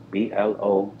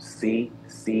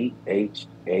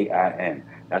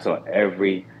 That's on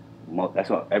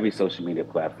every social media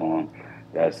platform.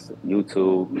 That's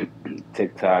YouTube,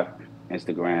 TikTok,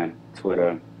 Instagram,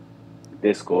 Twitter,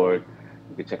 Discord.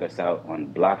 You can check us out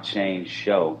on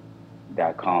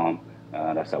blockchainshow.com.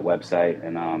 That's our website.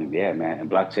 And yeah, man,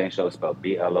 and Blockchain Show is spelled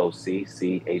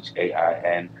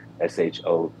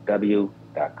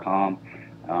BLOCCHAINSHOW.com.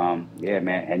 Yeah,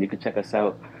 man, and you can check us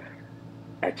out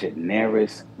at your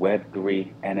nearest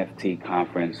Web3 NFT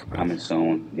conference coming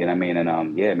soon. You know what I mean?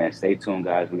 And yeah, man, stay tuned,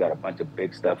 guys. We got a bunch of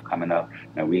big stuff coming up.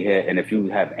 And we here. And if you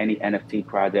have any NFT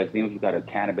projects, even if you got a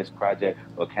cannabis project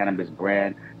or cannabis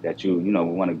brand that you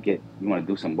want to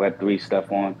do some Web3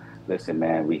 stuff on, listen,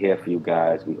 man, we here for you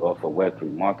guys. We offer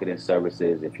Web3 marketing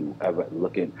services. If you ever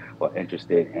looking or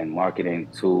interested in marketing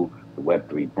to the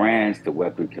Web3 brands, to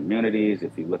Web3 communities,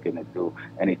 if you're looking to do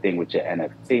anything with your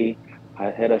NFT,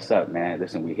 hit us up, man.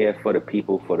 Listen, we're here for the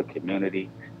people, for the community.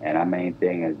 And our main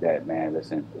thing is that, man,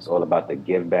 listen, it's all about the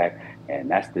give back.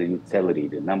 And that's the utility.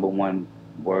 The number one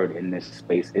word in this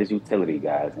space is utility,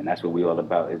 guys. And that's what we're all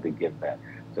about, is the give back.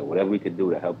 So whatever we could do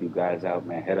to help you guys out,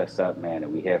 man, hit us up, man.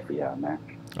 And we're here for y'all, man.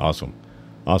 Awesome.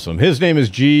 His name is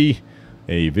G,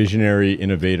 a visionary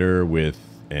innovator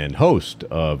and host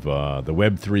of the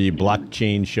Web3 Bloc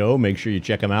Chain Show. Make sure you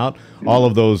check him out. All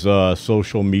of those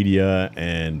social media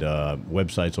and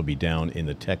websites will be down in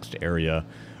the text area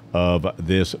of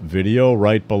this video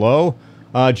right below.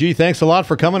 G, thanks a lot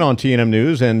for coming on TNM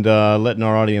News and letting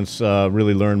our audience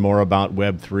really learn more about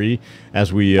Web3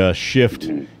 as we shift,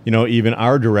 even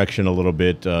our direction a little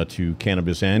bit to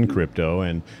cannabis and crypto.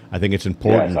 And I think it's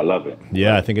important. Yes, I love it.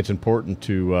 Yeah, I think it's important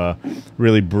to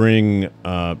really bring,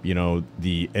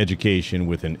 the education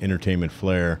with an entertainment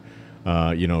flair,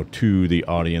 to the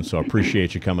audience. So I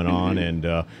appreciate you coming on.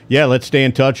 And yeah, let's stay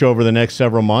in touch over the next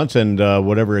several months and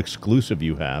whatever exclusive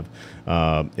you have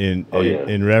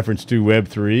in reference to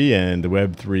Web3 and the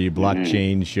Web3 Bloc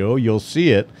Chain Show. You'll see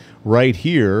it right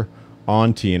here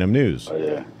on TNM News. Oh,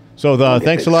 yeah. So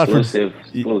thanks a lot for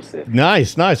exclusive.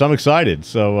 Nice. I'm excited.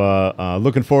 So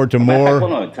looking forward to more.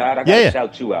 Hold on, Todd. I gotta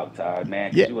shout you out, Todd,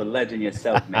 man, because you're a legend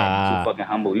yourself, man. You're too fucking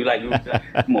humble. You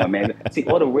come on, man. See,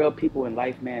 all the real people in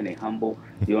life, man, they humble.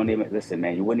 You don't even listen,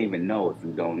 man. You wouldn't even know if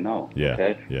you don't know. Yeah.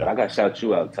 Okay. Yeah. But I gotta shout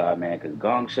you out, Todd, man, because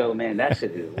Gong Show, man, that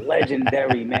shit is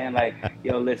legendary, man. Like,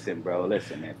 yo, listen, bro,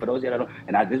 listen, man. For those of you that don't,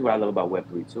 and this is what I love about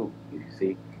Web3 too. You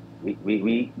see.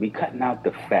 We cutting out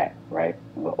the fat, right?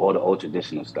 All the old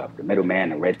traditional stuff, the middleman,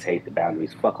 the red tape, the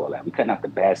boundaries, fuck all that. We cutting out the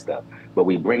bad stuff, but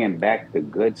we bringing back the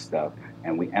good stuff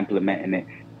and we implementing it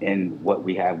in what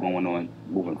we have going on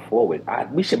moving forward.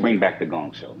 We should bring back the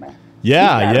Gong Show, man.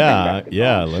 Yeah.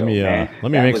 Let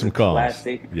me make some calls.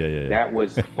 Classic. Yeah. That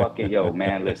was fucking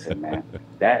man. Listen, man,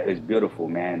 that is beautiful,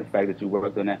 man. The fact that you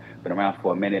worked on that, been around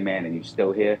for a minute, man, and you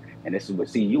still here. And this is what.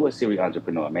 See, you a serious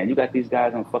entrepreneur, man. You got these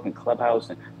guys on fucking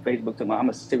Clubhouse and Facebook talking about I'm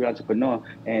a serious entrepreneur,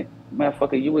 and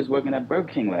motherfucker, you was working at Burger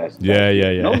King last. Yeah.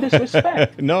 No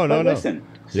disrespect. No. Listen.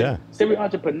 Yeah. Serious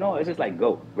entrepreneur is just like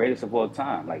greatest of all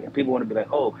time. Like, and people want to be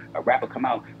like, oh, a rapper come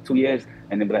out 2 years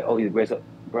and then be like, oh, he's the greatest.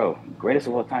 Bro, greatest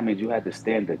of all time means you had to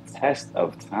stand the test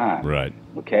of time. Right.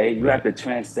 Okay? You have to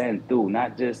transcend through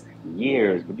not just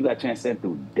years, but you got to transcend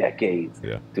through decades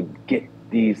to get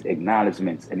these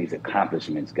acknowledgments and these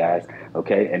accomplishments, guys.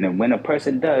 Okay? And then when a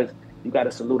person does, you got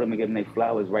to salute them and give them their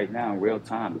flowers right now in real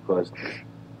time, because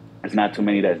there's not too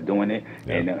many that's doing it.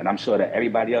 Yeah. And I'm sure that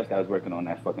everybody else that was working on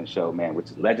that fucking show, man, which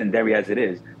is legendary as it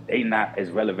is, they not as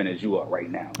relevant as you are right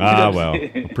now. Well,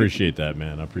 appreciate that,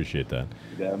 man. I appreciate that.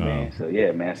 Yeah, man. So,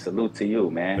 yeah, man, salute to you,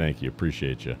 man. Thank you.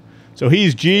 Appreciate you. So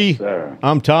he's G. Yes,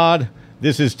 I'm Todd.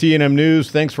 This is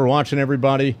TNMNews. Thanks for watching,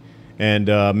 everybody. And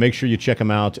make sure you check them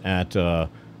out at the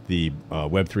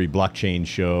Web3 Bloc Chain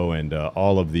Show, and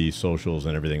all of the socials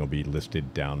and everything will be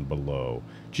listed down below.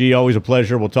 G, always a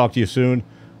pleasure. We'll talk to you soon.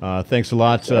 Thanks a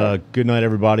lot. Good night,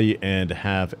 everybody, and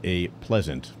have a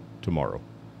pleasant tomorrow.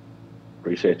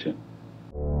 Appreciate you.